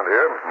people around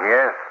here.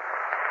 Yes.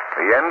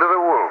 The end of the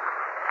wolf.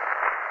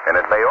 And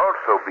it may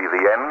also be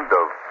the end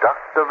of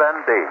Dr.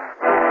 Van Dane.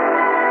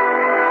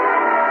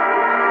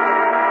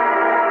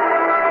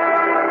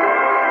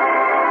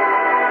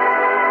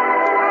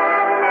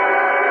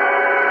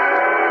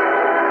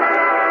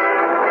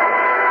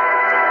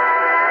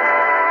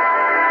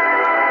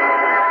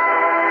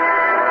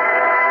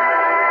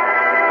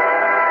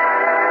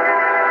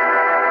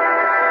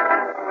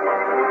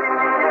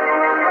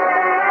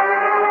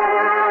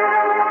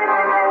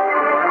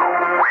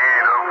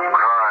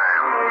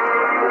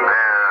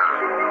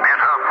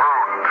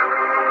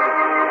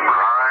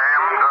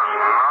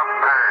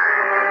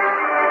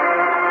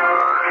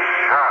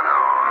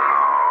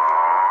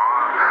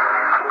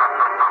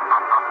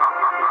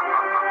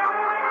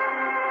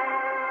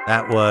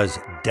 That was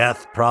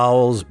Death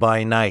Prowls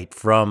by Night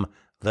from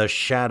The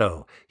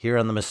Shadow here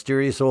on the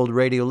Mysterious Old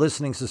Radio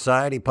Listening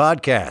Society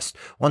podcast.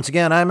 Once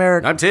again, I'm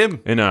Eric. I'm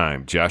Tim. And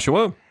I'm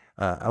Joshua.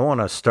 I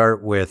want to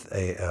start with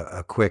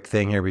a quick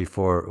thing here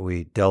before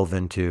we delve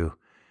into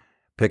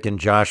picking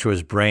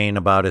Joshua's brain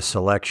about his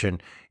selection.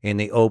 In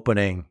the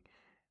opening,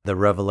 the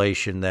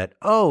revelation that,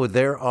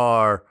 there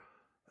are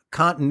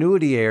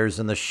continuity errors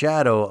in The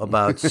Shadow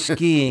about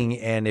skiing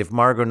and if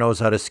Margo knows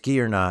how to ski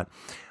or not.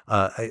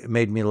 It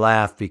made me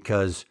laugh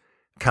because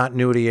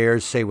continuity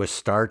errors, say, with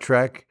Star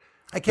Trek.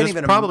 There's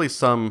probably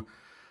some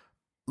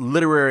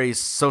literary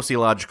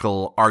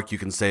sociological arc you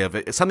can say of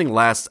it. If something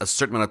lasts a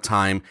certain amount of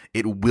time,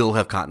 it will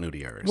have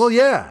continuity errors. Well,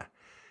 yeah.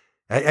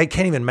 I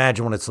can't even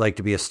imagine what it's like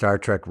to be a Star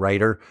Trek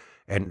writer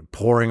and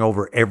poring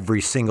over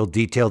every single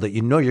detail that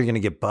you know you're going to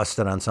get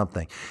busted on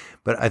something.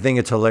 But I think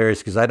it's hilarious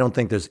because I don't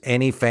think there's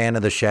any fan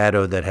of The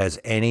Shadow that has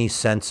any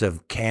sense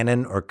of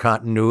canon or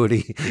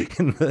continuity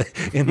in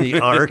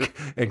the arc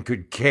and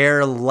could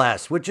care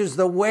less, which is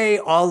the way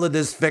all of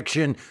this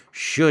fiction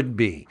should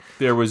be.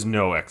 There was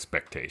no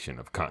expectation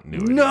of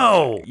continuity.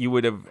 No! You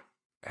would have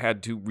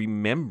had to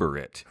remember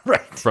it right.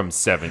 from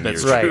 7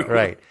 years ago. ago.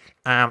 Right.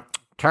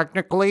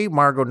 technically,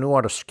 Margo knew how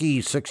to ski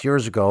 6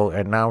 years ago,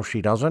 and now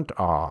she doesn't.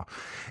 And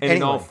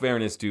in all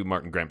fairness to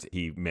Martin Grimes,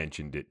 he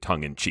mentioned it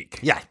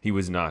tongue-in-cheek. Yeah. He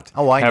was not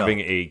I having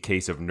know. a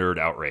case of nerd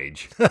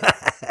outrage.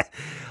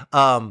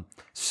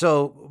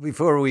 So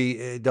before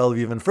we delve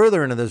even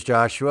further into this,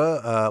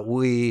 Joshua,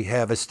 we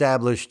have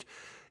established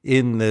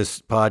in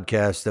this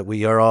podcast that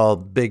we are all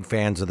big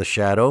fans of The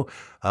Shadow.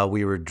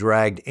 We were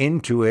dragged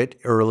into it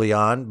early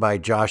on by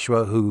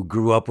Joshua, who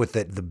grew up with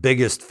it, the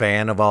biggest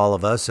fan of all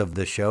of us of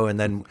the show. And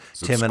then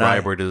Tim and I...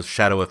 Subscriber to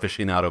Shadow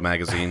Aficionado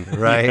magazine.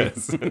 Right.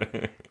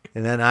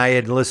 And then I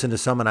had listened to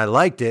some and I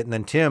liked it. And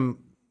then Tim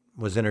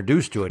was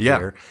introduced to it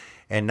here.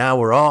 And now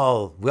we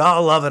all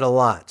love it a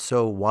lot.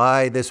 So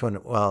why this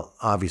one? Well,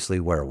 obviously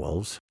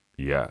werewolves.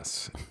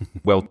 Yes.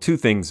 Well, two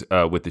things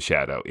with The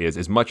Shadow is,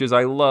 as much as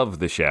I love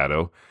The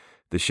Shadow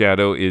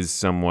is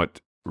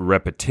somewhat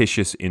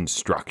repetitious in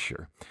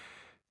structure.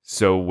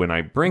 So when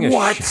I bring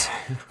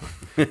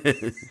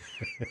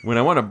when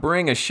I want to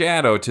bring a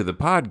shadow to the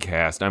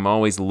podcast, I'm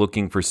always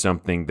looking for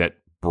something that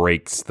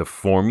breaks the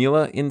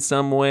formula in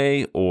some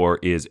way, or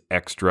is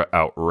extra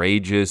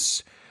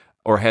outrageous,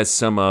 or has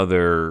some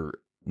other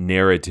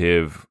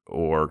narrative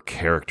or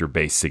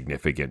character-based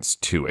significance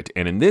to it.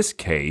 And in this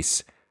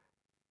case,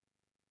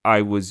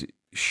 I was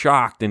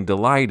shocked and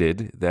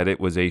delighted that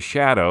it was a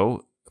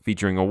shadow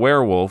featuring a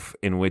werewolf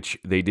in which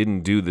they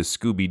didn't do the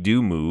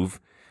Scooby-Doo move,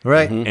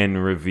 right,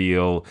 and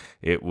reveal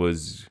it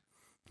was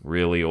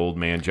really Old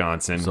Man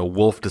Johnson. So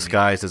wolf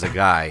disguised as a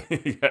guy.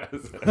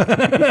 Yes.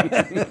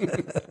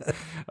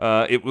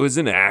 It was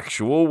an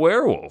actual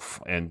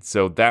werewolf. And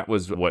so that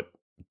was what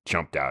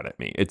jumped out at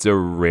me. It's a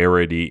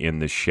rarity in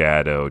The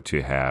Shadow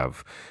to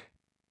have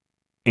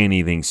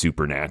anything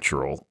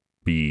supernatural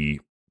be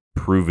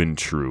proven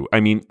true. I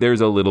mean,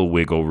 there's a little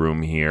wiggle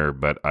room here,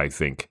 but I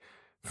think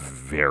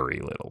very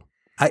little.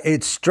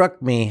 It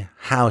struck me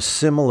how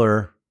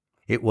similar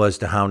it was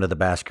to Hound of the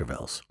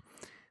Baskervilles,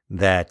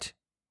 that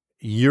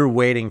you're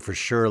waiting for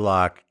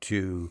Sherlock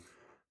to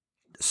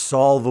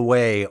solve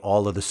away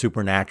all of the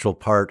supernatural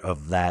part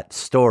of that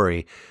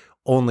story,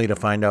 only to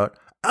find out,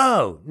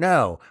 oh,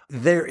 no,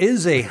 there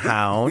is a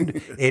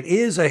hound. It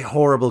is a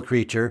horrible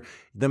creature.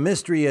 The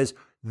mystery is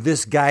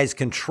this guy's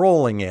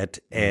controlling it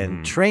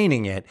and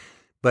training it.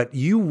 But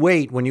you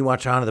wait when you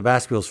watch Hound of the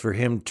Baskervilles for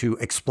him to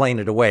explain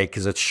it away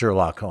because it's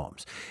Sherlock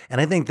Holmes. And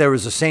I think there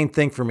was the same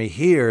thing for me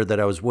here, that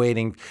I was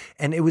waiting.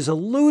 And it was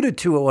alluded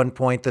to at one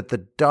point that the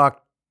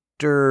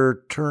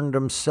doctor turned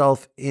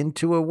himself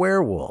into a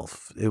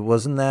werewolf. It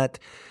wasn't that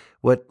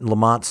what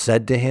Lamont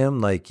said to him?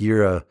 Like,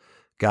 you're a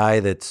guy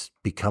that's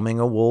becoming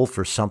a wolf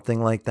or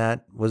something like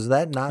that. Was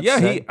that not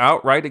said? He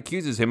outright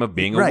accuses him of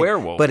being a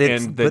werewolf. But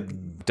the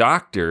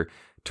doctor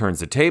turns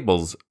the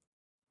tables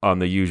on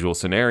the usual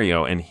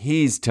scenario, and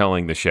he's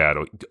telling the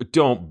Shadow,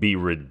 don't be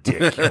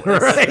ridiculous.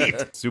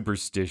 Right.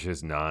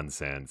 Superstitious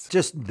nonsense.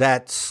 Just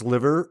that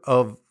sliver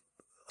of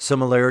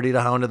similarity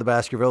to Hound of the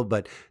Baskerville,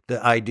 but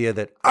the idea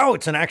that, oh,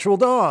 it's an actual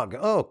dog.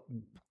 Oh,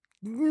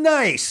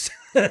 nice.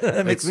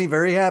 That makes me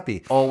very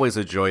happy. Always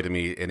a joy to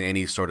me in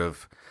any sort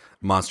of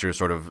monster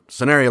sort of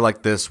scenario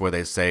like this, where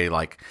they say,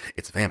 like,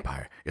 it's a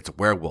vampire, it's a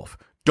werewolf.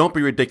 Don't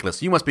be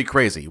ridiculous. You must be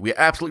crazy. We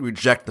absolutely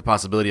reject the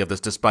possibility of this,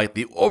 despite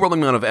the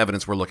overwhelming amount of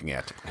evidence we're looking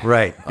at.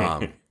 Right.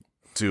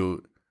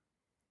 To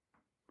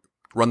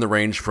run the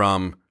range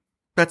from,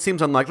 that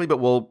seems unlikely, but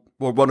we'll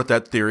run with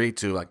that theory,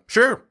 to, like,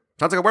 sure,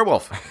 sounds like a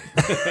werewolf.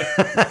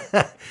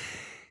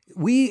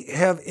 We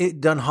have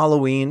done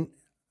Halloween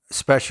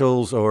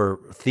specials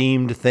or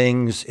themed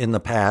things in the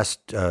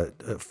past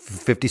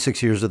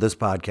 56 years of this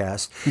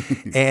podcast.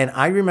 And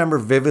I remember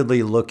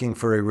vividly looking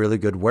for a really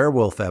good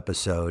werewolf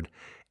episode,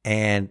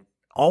 and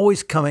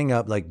always coming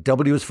up like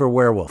W is for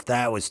werewolf.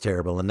 That was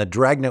terrible. And the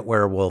Dragnet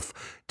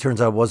werewolf, turns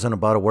out, wasn't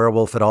about a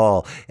werewolf at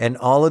all. And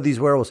all of these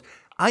werewolves.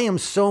 I am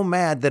so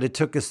mad that it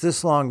took us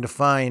this long to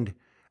find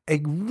a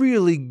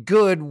really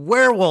good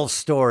werewolf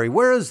story.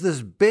 Where has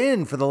this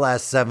been for the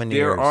last 7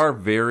 years? There are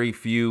very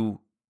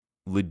few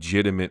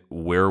legitimate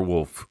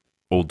werewolf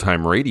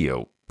old-time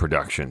radio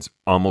productions.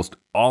 Almost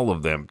all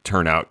of them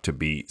turn out to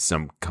be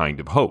some kind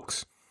of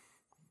hoax.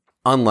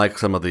 Unlike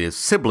some of the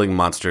sibling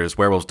monsters,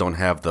 werewolves don't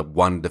have the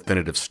one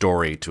definitive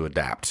story to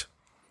adapt.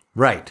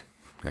 Right.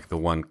 Like the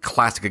one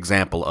classic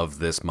example of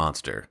this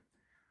monster.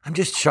 I'm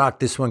just shocked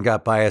this one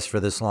got by us for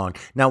this long.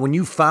 Now, when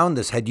you found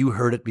this, had you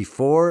heard it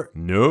before?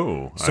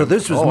 No. So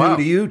this was new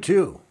to you,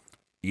 too.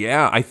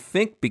 Yeah, I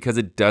think because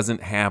it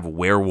doesn't have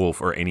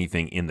werewolf or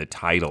anything in the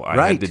title. I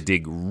Right. had to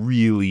dig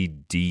really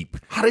deep.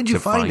 How did you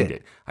to find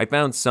it? I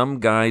found some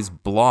guy's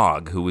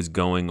blog who was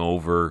going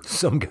over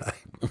Some guy.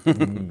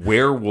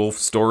 werewolf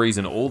stories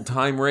in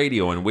old-time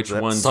radio and which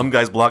ones...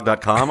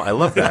 Someguysblog.com? I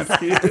love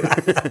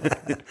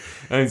that.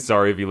 I'm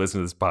sorry if you listen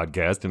to this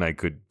podcast and I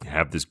could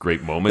have this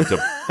great moment to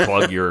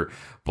plug your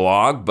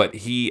blog, but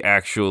he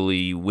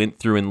actually went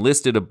through and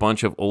listed a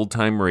bunch of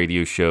old-time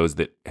radio shows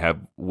that have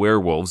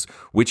werewolves,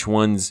 which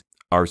ones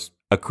are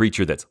a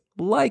creature that's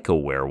like a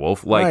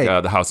werewolf, like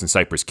Right. The House in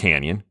Cypress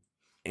Canyon,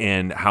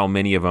 and how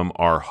many of them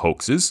are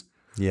hoaxes.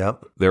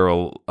 Yep. There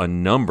are a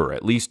number,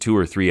 at least 2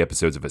 or 3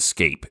 episodes of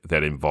Escape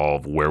that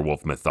involve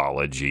werewolf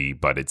mythology,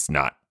 but it's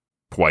not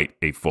quite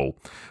a full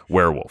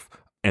werewolf.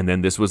 And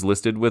then this was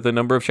listed with a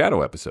number of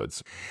Shadow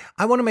episodes.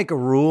 I want to make a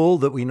rule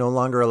that we no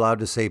longer allowed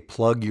to say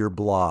plug your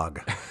blog.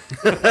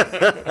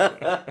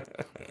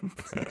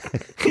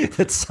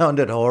 That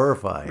sounded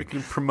horrifying. We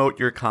can promote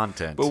your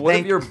content. But what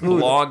if your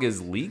blog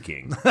is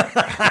leaking?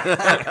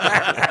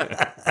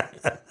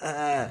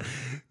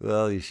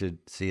 Well, you should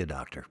see a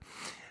doctor.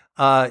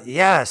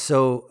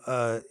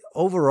 So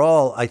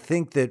overall, I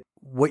think that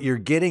what you're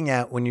getting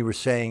at when you were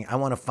saying, I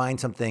want to find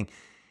something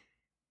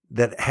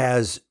that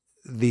has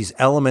these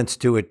elements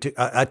to it,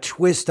 a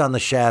twist on the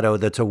Shadow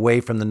that's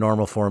away from the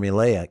normal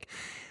formulaic.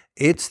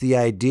 It's the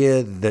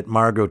idea that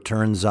Margo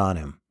turns on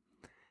him.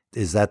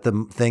 Is that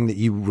the thing that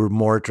you were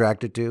more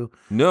attracted to?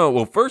 No,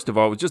 well, first of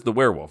all, it was just the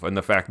werewolf and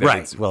the fact that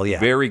it's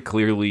very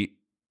clearly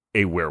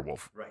a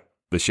werewolf. Right.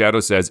 The Shadow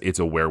says it's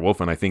a werewolf,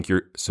 and I think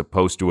you're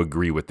supposed to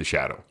agree with the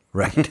Shadow.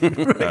 Right.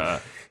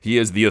 He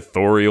is the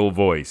authorial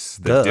voice,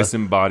 the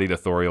disembodied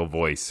authorial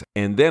voice.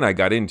 And then I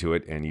got into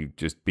it, and you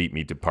just beat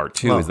me to part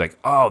 2. It's like,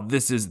 oh,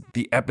 this is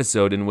the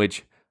episode in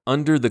which,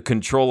 under the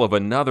control of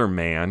another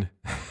man,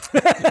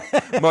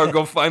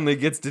 Margo finally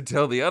gets to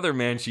tell the other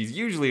man she's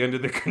usually under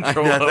the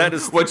control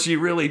of what she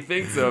really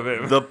thinks of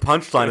him. The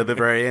punchline at the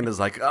very end is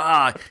like,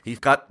 he's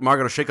got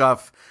Margo to shake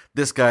off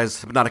this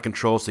guy's not of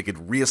control so he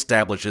could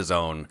reestablish his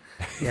own.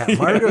 Yeah,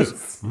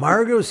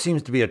 Margo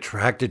seems to be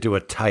attracted to a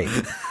type.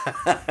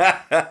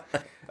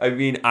 I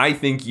mean, I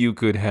think you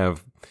could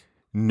have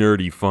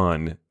nerdy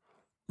fun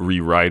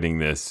rewriting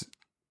this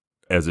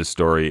as a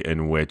story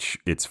in which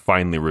it's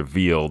finally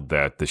revealed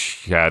that the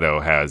Shadow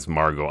has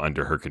Margo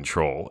under her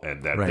control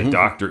and that the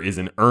doctor is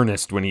in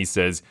earnest when he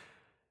says,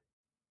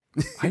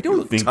 I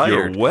don't think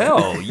tired. You're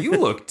well. You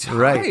look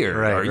tired.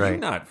 Right, Are you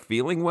not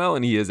feeling well?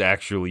 And he has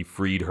actually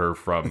freed her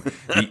from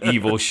the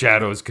evil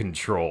Shadow's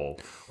control.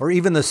 Or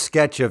even the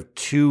sketch of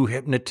 2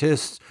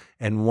 hypnotists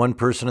and one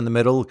person in the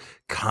middle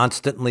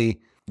constantly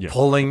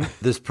pulling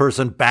this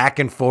person back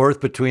and forth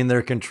between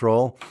their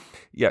control.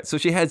 Yeah, so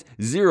she has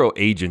 0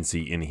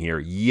 agency in here,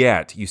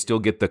 yet you still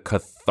get the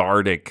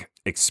cathartic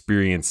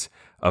experience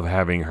of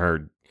having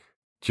her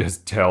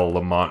just tell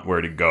Lamont where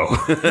to go.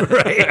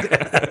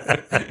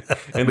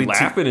 And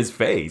laugh in his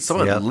face.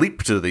 Someone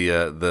leaped to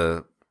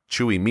the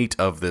chewy meat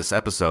of this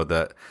episode,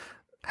 that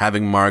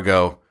having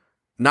Margo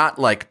not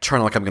like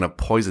turn like I'm going to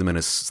poison him in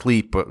his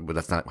sleep, but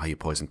that's not how you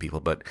poison people.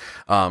 But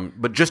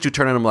just to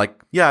turn on him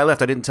like, yeah, I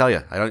left. I didn't tell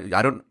you.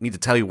 I don't need to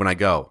tell you when I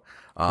go.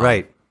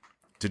 To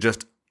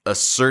just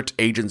assert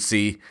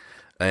agency,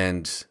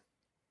 and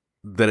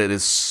that it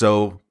is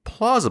so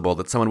plausible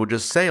that someone would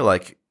just say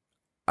like,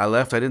 I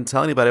left. I didn't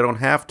tell anybody. I don't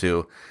have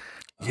to.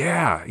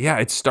 Yeah.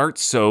 It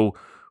starts so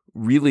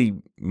really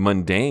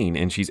mundane,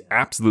 and she's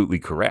absolutely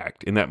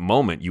correct. In that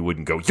moment, you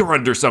wouldn't go, you're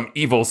under some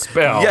evil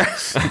spell.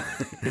 Yes.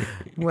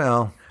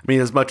 Well, I mean,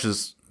 as much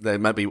as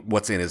that might be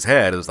what's in his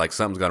head, is like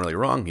something's gone really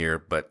wrong here,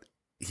 but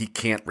he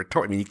can't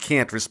retort. I mean, he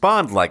can't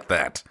respond like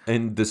that.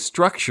 And the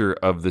structure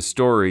of the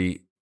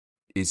story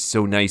is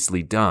so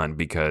nicely done,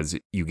 because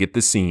you get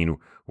the scene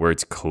where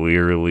it's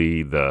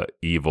clearly the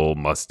evil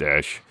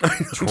mustache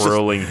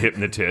twirling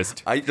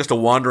hypnotist. Just a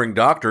wandering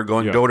doctor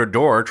going door to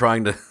door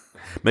trying to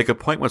make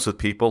appointments with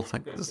people.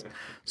 Like, this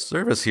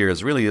service here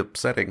is really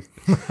upsetting.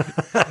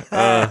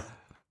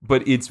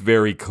 But it's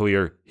very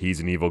clear he's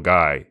an evil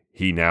guy.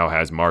 He now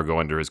has Margo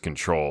under his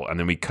control. And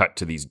then we cut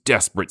to these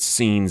desperate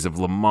scenes of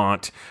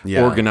Lamont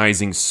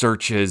organizing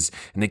searches,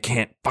 and they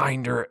can't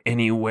find her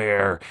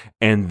anywhere.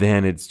 And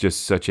then it's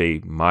just such a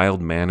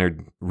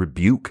mild-mannered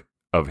rebuke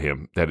of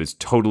him that is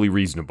totally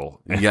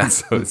reasonable. And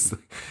so it's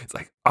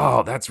like,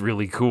 oh, that's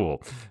really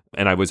cool.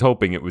 And I was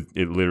hoping it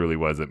literally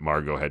was that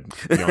Margo had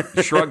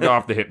shrugged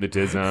off the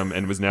hypnotism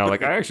and was now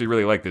like, I actually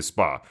really like this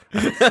spa.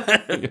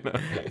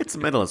 It's a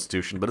mental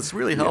institution, but it's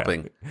really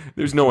helping.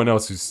 There's no one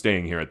else who's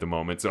staying here at the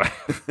moment, so I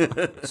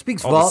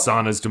speaks all the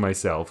saunas to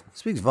myself.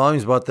 Speaks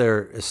volumes about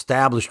their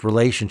established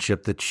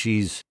relationship, that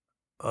she's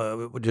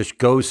just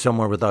goes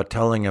somewhere without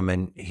telling him,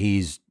 and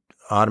he's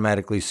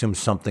automatically assumes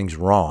something's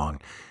wrong.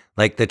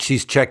 Like that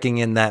she's checking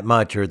in that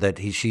much, or that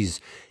she's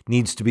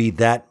needs to be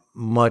that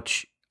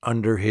much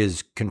under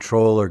his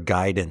control or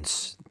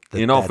guidance.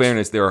 In all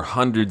fairness, there are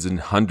hundreds and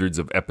hundreds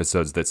of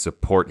episodes that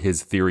support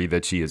his theory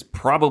that she has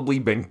probably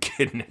been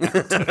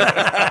kidnapped.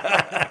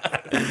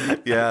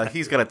 Yeah,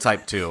 he's got a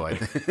type 2, I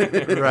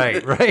think.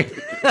 Right.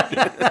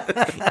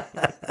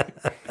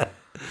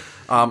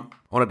 I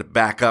wanted to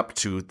back up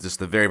to just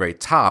the very, very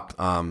top,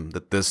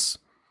 that this,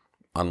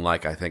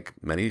 unlike, I think,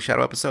 many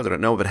Shadow episodes, I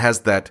don't know, but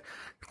has that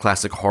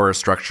classic horror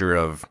structure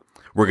of,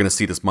 we're going to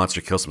see this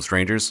monster kill some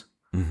strangers.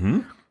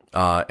 Mm-hmm.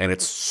 And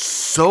it's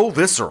so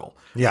visceral.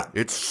 Yeah.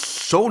 It's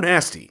so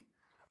nasty.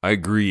 I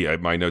agree.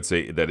 My notes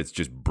say that it's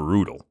just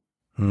brutal.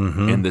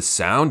 Mm-hmm. And the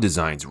sound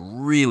design's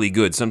really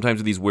good. Sometimes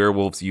with these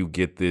werewolves, you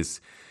get this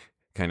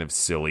kind of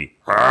silly,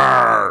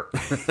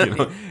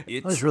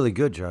 that was really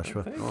good,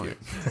 Joshua. Thank you.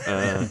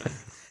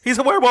 He's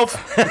a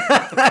werewolf.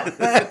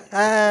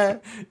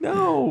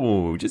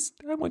 No,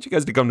 I want you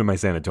guys to come to my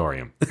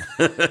sanatorium.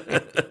 Yeah,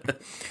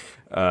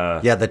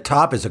 the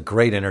top is a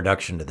great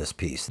introduction to this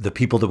piece. The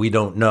people that we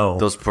don't know.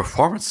 Those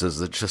performances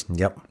that just...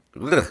 Yep.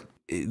 Ugh.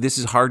 This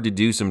is hard to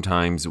do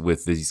sometimes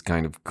with these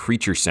kind of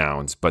creature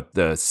sounds, but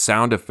the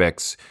sound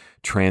effects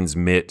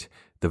transmit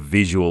the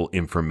visual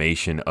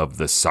information of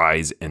the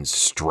size and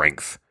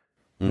strength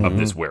of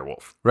this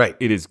werewolf. Right.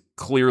 It is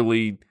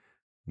clearly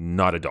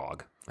not a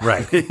dog.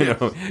 Right.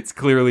 It's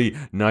clearly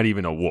not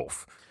even a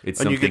wolf. It's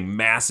And you something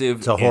massive.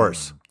 It's a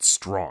horse.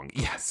 Strong.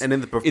 Yes. And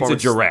in the performance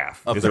it's a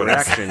giraffe. of is the what I'm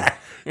reaction,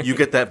 you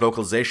get that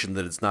vocalization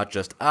that it's not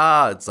just,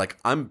 it's like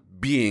I'm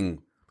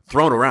being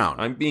thrown around.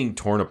 I'm being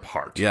torn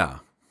apart. Yeah.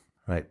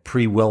 Right.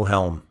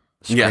 Pre-Wilhelm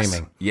Yes.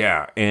 screaming.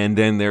 Yeah, and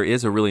then there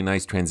is a really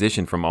nice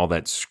transition from all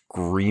that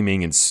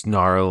screaming and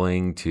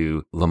snarling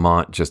to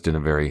Lamont just in a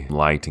very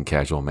light and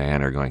casual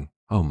manner going,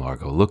 "Oh,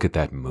 Margo, look at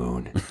that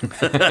moon."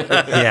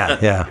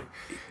 Yeah.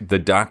 The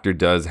doctor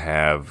does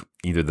have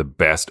either the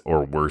best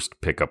or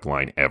worst pickup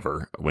line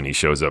ever when he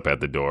shows up at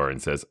the door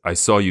and says, "I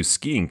saw you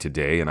skiing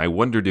today, and I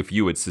wondered if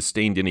you had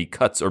sustained any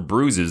cuts or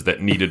bruises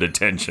that needed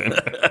attention."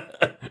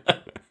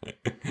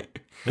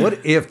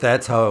 What if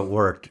that's how it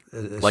worked?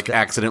 Like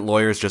accident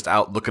lawyers just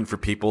out looking for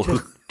people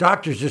who...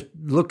 Doctors just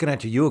looking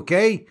at you. You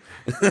okay?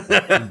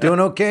 You doing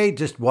okay?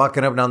 Just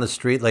walking up and down the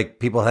street like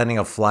people handing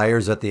out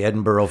flyers at the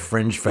Edinburgh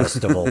Fringe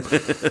Festival.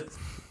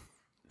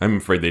 I'm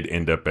afraid they'd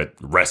end up at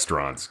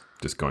restaurants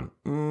just going,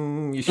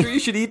 "You sure you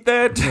should eat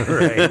that?"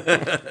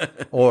 Right.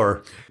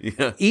 Or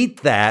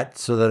eat that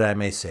so that I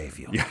may save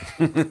you. Yeah.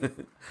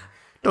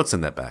 Don't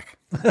send that back.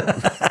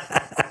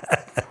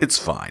 It's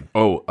fine.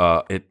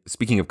 Oh,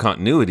 speaking of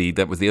continuity,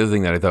 that was the other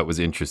thing that I thought was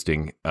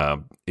interesting.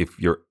 If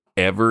you're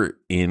ever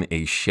in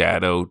a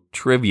shadow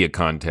trivia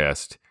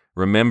contest,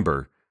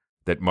 remember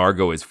that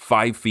Margo is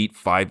 5 feet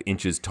 5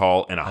 inches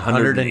tall and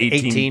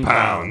 118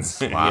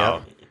 pounds. Wow.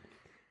 Yep.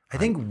 I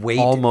think weight...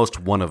 Almost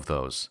one of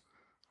those.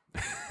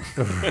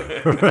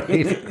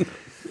 Right.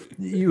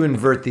 You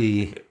invert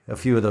a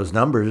few of those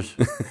numbers.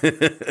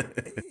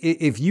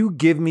 If you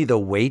give me the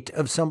weight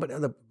of somebody,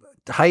 the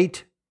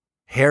height,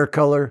 hair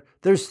color,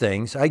 there's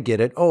things, I get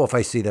it. Oh, if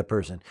I see that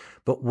person.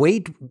 But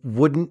weight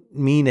wouldn't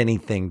mean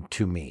anything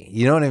to me.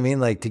 You know what I mean?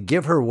 Like to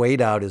give her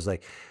weight out is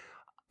like,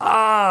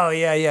 oh,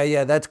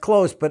 yeah, that's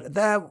close. But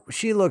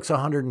she looks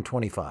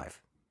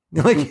 125.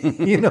 Like,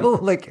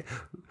 like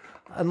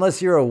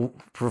unless you're a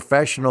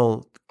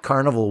professional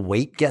carnival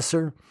weight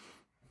guesser,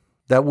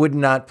 that would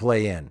not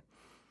play in.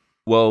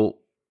 Well,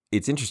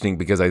 it's interesting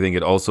because I think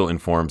it also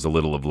informs a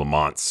little of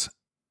Lamont's,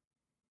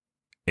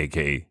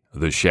 a.k.a.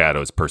 the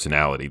Shadow's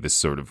personality, this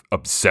sort of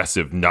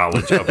obsessive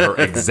knowledge of her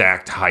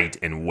exact height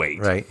and weight.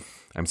 Right.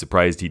 I'm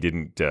surprised he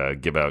didn't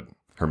give out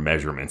her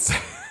measurements.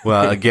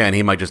 Well, again,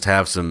 he might just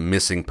have some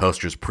missing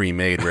posters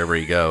pre-made wherever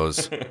he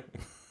goes.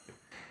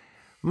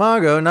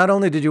 Margo, not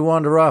only did you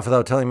wander off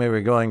without telling me where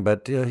you're going,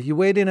 but you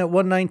weighed in at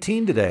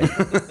 119 today.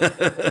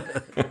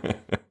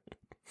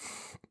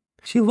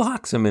 She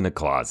locks him in a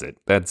closet.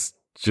 That's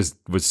just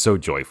was so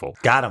joyful.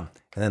 Got him.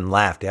 And then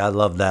laughed. Yeah, I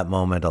love that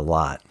moment a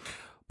lot.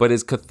 But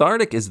as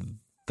cathartic as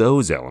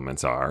those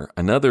elements are,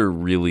 another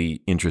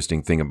really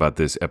interesting thing about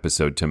this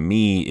episode to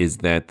me is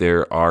that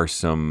there are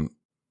some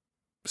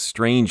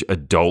strange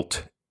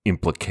adult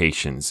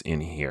implications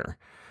in here,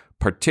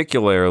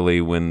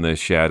 particularly when the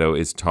Shadow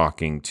is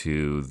talking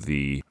to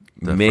the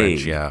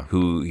maid, French,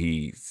 who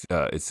he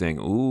is saying,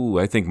 "Ooh,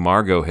 I think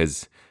Margo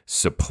has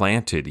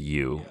supplanted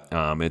you."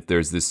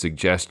 There's this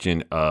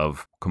suggestion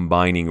of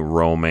combining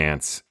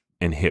romance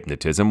and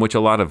hypnotism, which a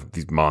lot of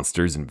these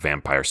monsters and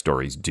vampire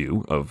stories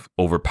do, of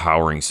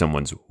overpowering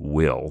someone's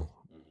will.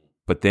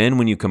 But then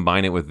when you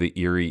combine it with the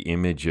eerie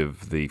image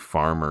of the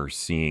farmer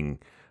seeing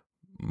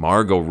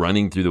Margo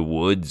running through the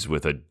woods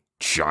with a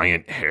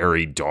giant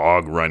hairy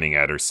dog running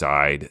at her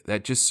side,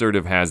 that just sort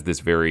of has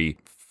this very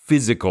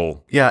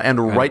physical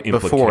and right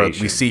before we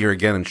implication. see her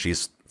again and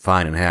she's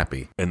fine and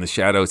happy. And the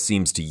Shadow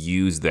seems to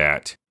use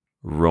that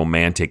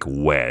romantic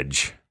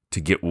wedge to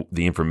get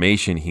the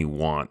information he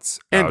wants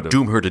And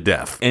doom her to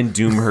death. And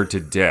doom her to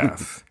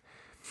death.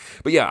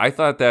 But yeah, I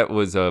thought that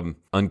was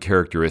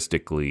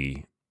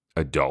uncharacteristically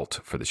adult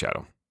for the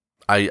Shadow.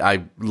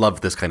 I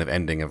love this kind of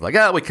ending of like,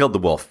 we killed the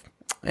wolf.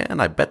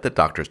 And I bet the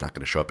doctor's not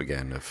going to show up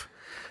again if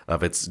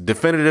it's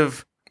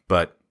definitive.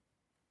 But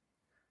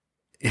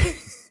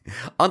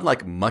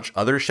unlike much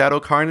other Shadow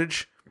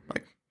carnage,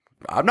 like,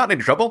 I'm not in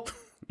any trouble.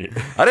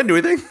 I didn't do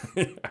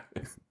anything.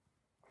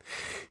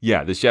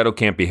 Yeah, the Shadow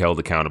can't be held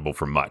accountable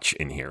for much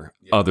in here,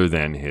 other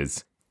than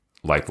his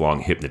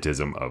lifelong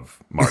hypnotism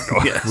of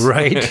Margo. Yes.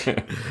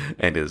 Right.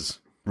 And his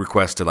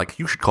request to, like,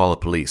 you should call the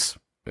police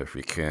if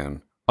you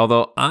can.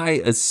 Although I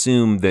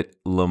assume that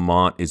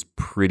Lamont is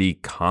pretty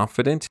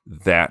confident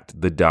that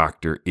the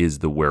doctor is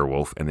the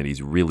werewolf and that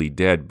he's really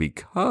dead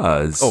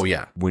because Oh,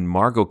 yeah. when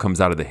Margo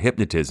comes out of the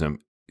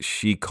hypnotism,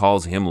 she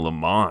calls him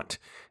Lamont.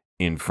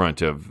 in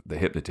front of the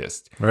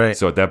hypnotist. Right.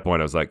 So at that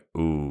point, I was like,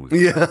 ooh,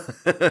 Yeah.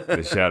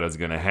 the Shadow's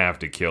going to have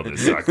to kill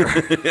this sucker.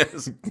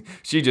 Yes.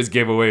 She just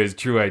gave away his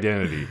true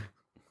identity.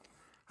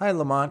 Hi,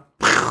 Lamont.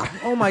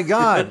 Oh, my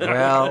God.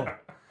 Well,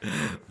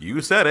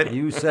 You said it.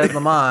 you said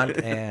Lamont,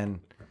 and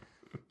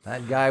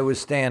that guy was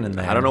standing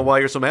there. I don't know why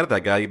you're so mad at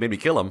that guy. You made me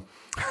kill him.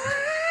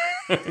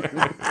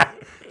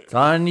 It's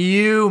on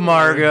you,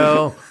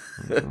 Margo.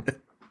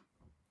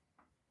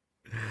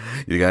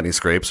 You got any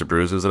scrapes or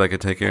bruises that I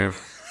could take care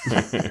of?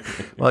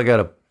 Well, I got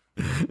a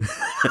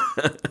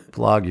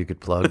plug you could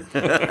plug.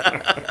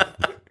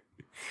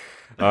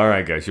 All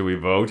right, guys, should we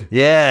vote?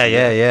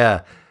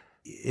 Yeah.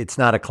 It's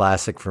not a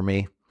classic for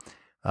me,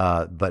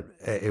 but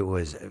it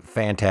was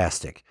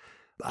fantastic.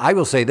 I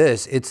will say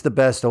this, it's the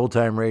best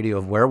old-time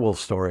radio werewolf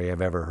story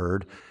I've ever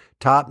heard.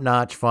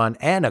 Top-notch fun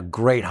and a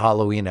great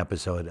Halloween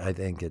episode. I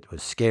think it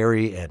was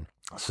scary and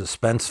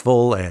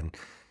suspenseful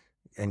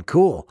and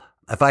cool.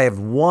 If I have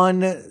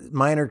one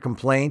minor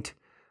complaint,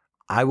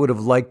 I would have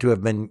liked to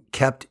have been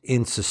kept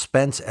in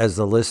suspense as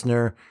the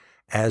listener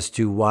as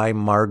to why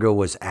Margo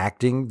was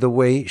acting the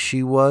way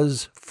she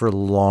was for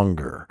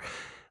longer.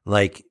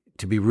 Like,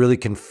 to be really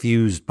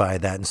confused by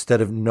that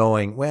instead of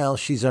knowing, well,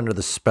 she's under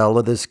the spell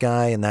of this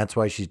guy and that's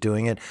why she's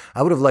doing it.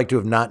 I would have liked to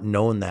have not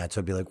known that.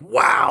 So I'd be like,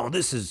 wow,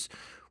 this is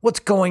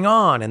what's going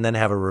on, and then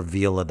have a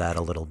reveal of that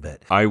a little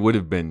bit. I would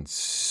have been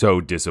so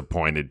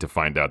disappointed to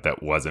find out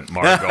that wasn't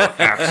Margo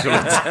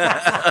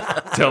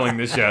actually telling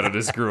the Shadow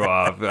to screw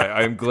off.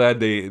 I'm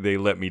glad they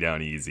let me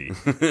down easy.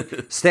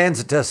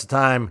 Stands the test of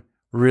time,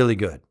 really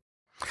good.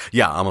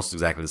 Yeah, almost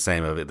exactly the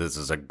same. This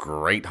is a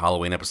great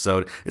Halloween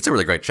episode. It's a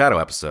really great Shadow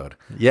episode.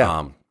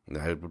 Yeah.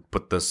 I would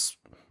put this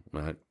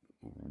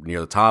near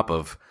the top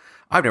of,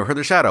 I've never heard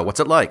the Shadow. What's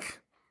it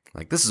like?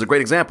 Like, this is a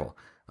great example.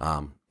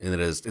 And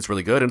it's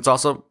really good. And it's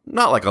also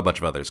not like a bunch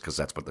of others because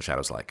that's what the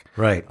Shadow's like.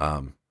 Right.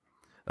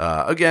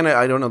 Again,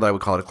 I don't know that I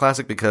would call it a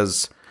classic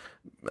because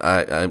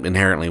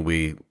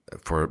inherently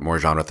for more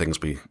genre things,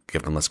 we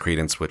give them less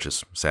credence, which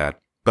is sad.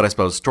 But I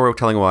suppose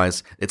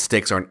storytelling-wise, its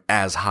stakes aren't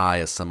as high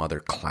as some other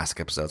classic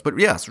episodes. But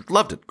yes,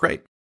 loved it.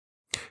 Great.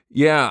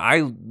 Yeah,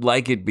 I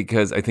like it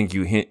because I think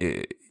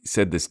you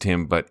said this,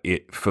 Tim, but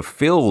it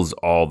fulfills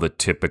all the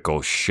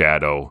typical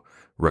Shadow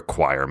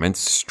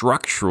requirements.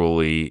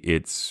 Structurally,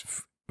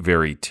 it's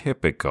very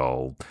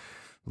typical.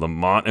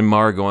 Lamont and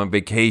Margo on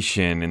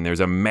vacation, and there's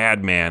a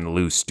madman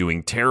loose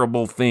doing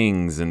terrible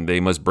things, and they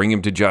must bring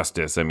him to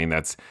justice. I mean,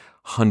 that's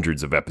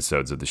hundreds of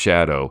episodes of The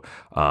Shadow,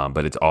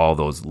 but it's all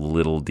those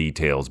little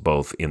details,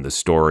 both in the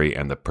story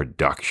and the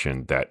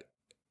production, that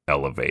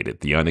elevate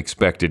it. The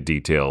unexpected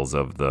details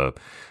of the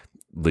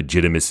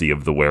legitimacy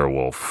of the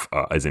werewolf,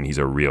 as in he's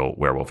a real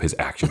werewolf. His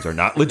actions are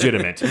not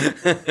legitimate.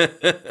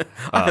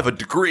 I have a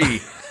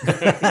degree.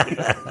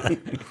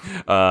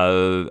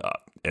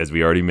 As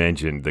we already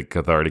mentioned, the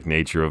cathartic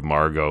nature of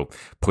Margo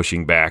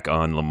pushing back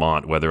on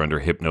Lamont, whether under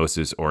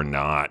hypnosis or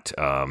not,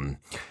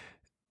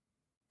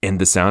 and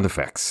the sound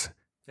effects.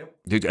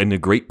 Yep. And a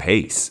great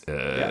pace.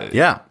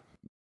 Yeah.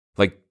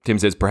 Like Tim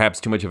says, perhaps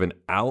too much of an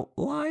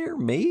outlier,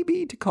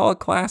 maybe, to call it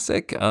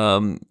classic.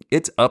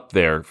 It's up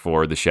there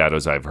for the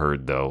Shadows I've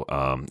heard, though,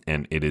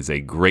 and it is a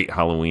great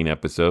Halloween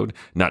episode.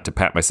 Not to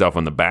pat myself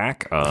on the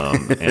back,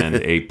 and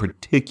a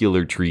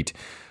particular treat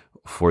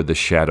for the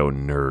Shadow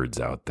nerds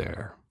out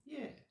there.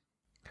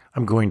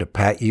 I'm going to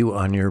pat you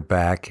on your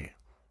back.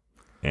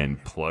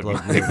 And plug.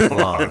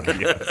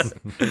 Yes.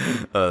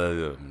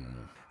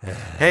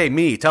 Hey,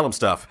 me, tell him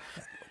stuff.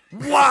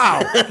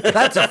 Wow,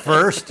 that's a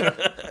first.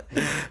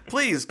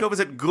 Please go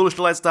visit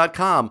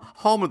ghoulishdelights.com,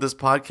 home of this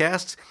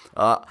podcast.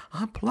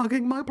 I'm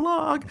plugging my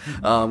blog.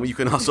 You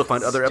can also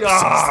find other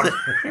episodes.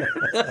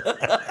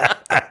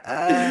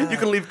 You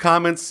can leave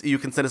comments. You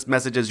can send us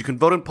messages. You can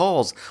vote in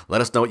polls. Let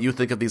us know what you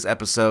think of these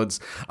episodes.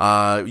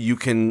 You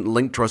can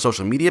link to our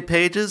social media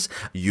pages.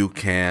 You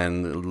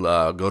can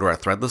go to our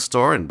Threadless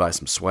store and buy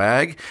some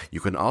swag.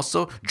 You can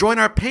also join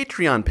our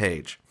Patreon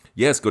page.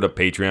 Yes, go to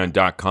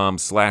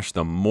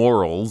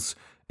patreon.com/themorals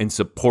and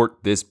support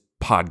this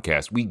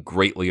podcast. We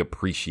greatly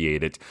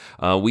appreciate it.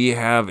 We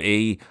have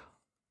a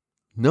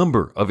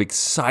number of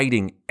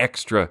exciting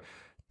extra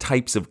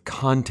types of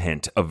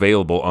content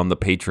available on the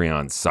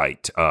Patreon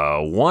site.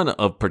 One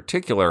of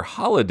particular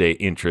holiday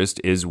interest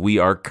is we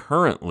are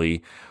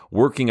currently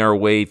working our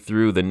way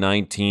through the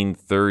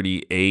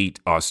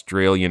 1938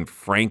 Australian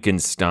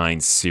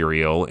Frankenstein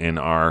serial in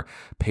our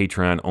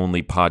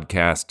Patreon-only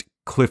podcast,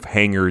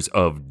 Cliffhangers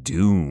of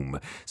Doom.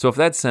 So if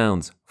that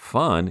sounds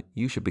fun,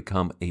 you should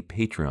become a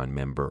Patreon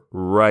member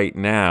right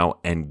now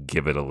and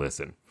give it a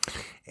listen.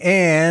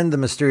 And the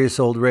Mysterious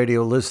Old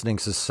Radio Listening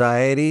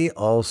Society,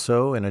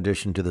 also, in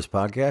addition to this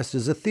podcast,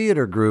 is a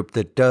theater group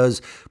that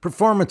does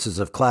performances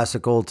of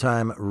classic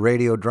old-time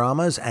radio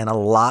dramas and a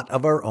lot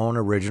of our own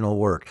original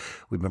work.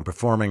 We've been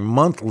performing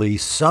monthly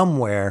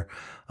somewhere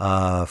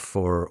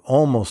for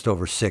almost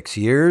over 6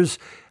 years.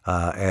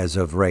 As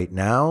of right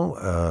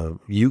now,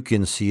 you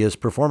can see us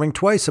performing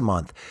twice a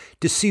month.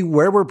 To see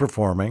where we're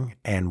performing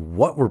and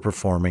what we're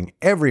performing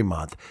every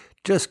month,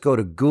 just go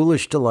to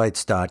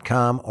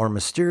ghoulishdelights.com or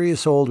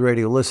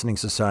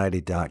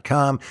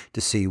mysteriousOldRadioListeningSociety.com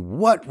to see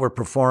what we're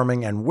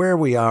performing and where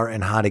we are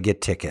and how to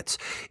get tickets.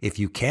 If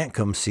you can't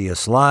come see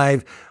us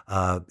live,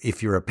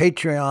 if you're a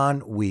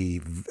Patreon,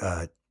 we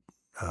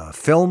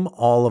film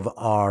all of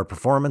our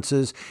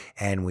performances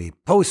and we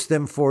post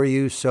them for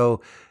you.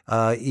 So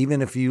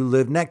even if you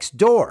live next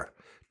door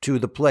to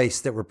the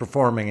place that we're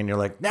performing and you're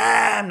like, nah,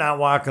 I'm not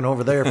walking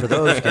over there for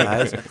those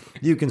guys,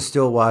 you can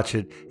still watch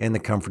it in the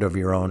comfort of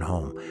your own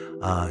home.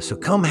 So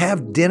come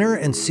have dinner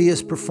and see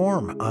us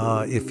perform.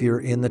 If you're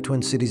in the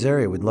Twin Cities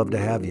area, we'd love to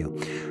have you.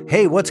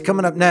 Hey, what's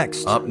coming up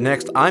next? Up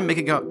next, I'm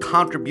making a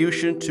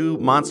contribution to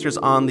Monsters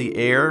on the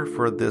Air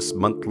for this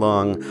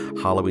month-long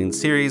Halloween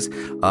series,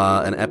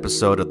 an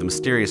episode of The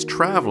Mysterious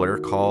Traveler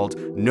called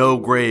No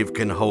Grave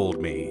Can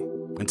Hold Me.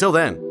 Until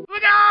then.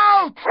 Look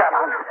out! Come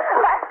on.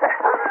 Faster.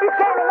 He's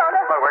gaining on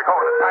us. Well, we're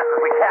going as fast as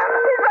we can.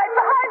 He's right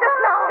behind us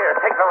now. Here,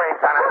 take the reins,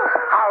 Anna.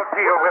 I'll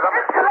deal with him.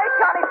 It's too late,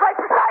 Johnny. He's right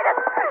beside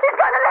us. He's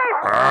going to leave.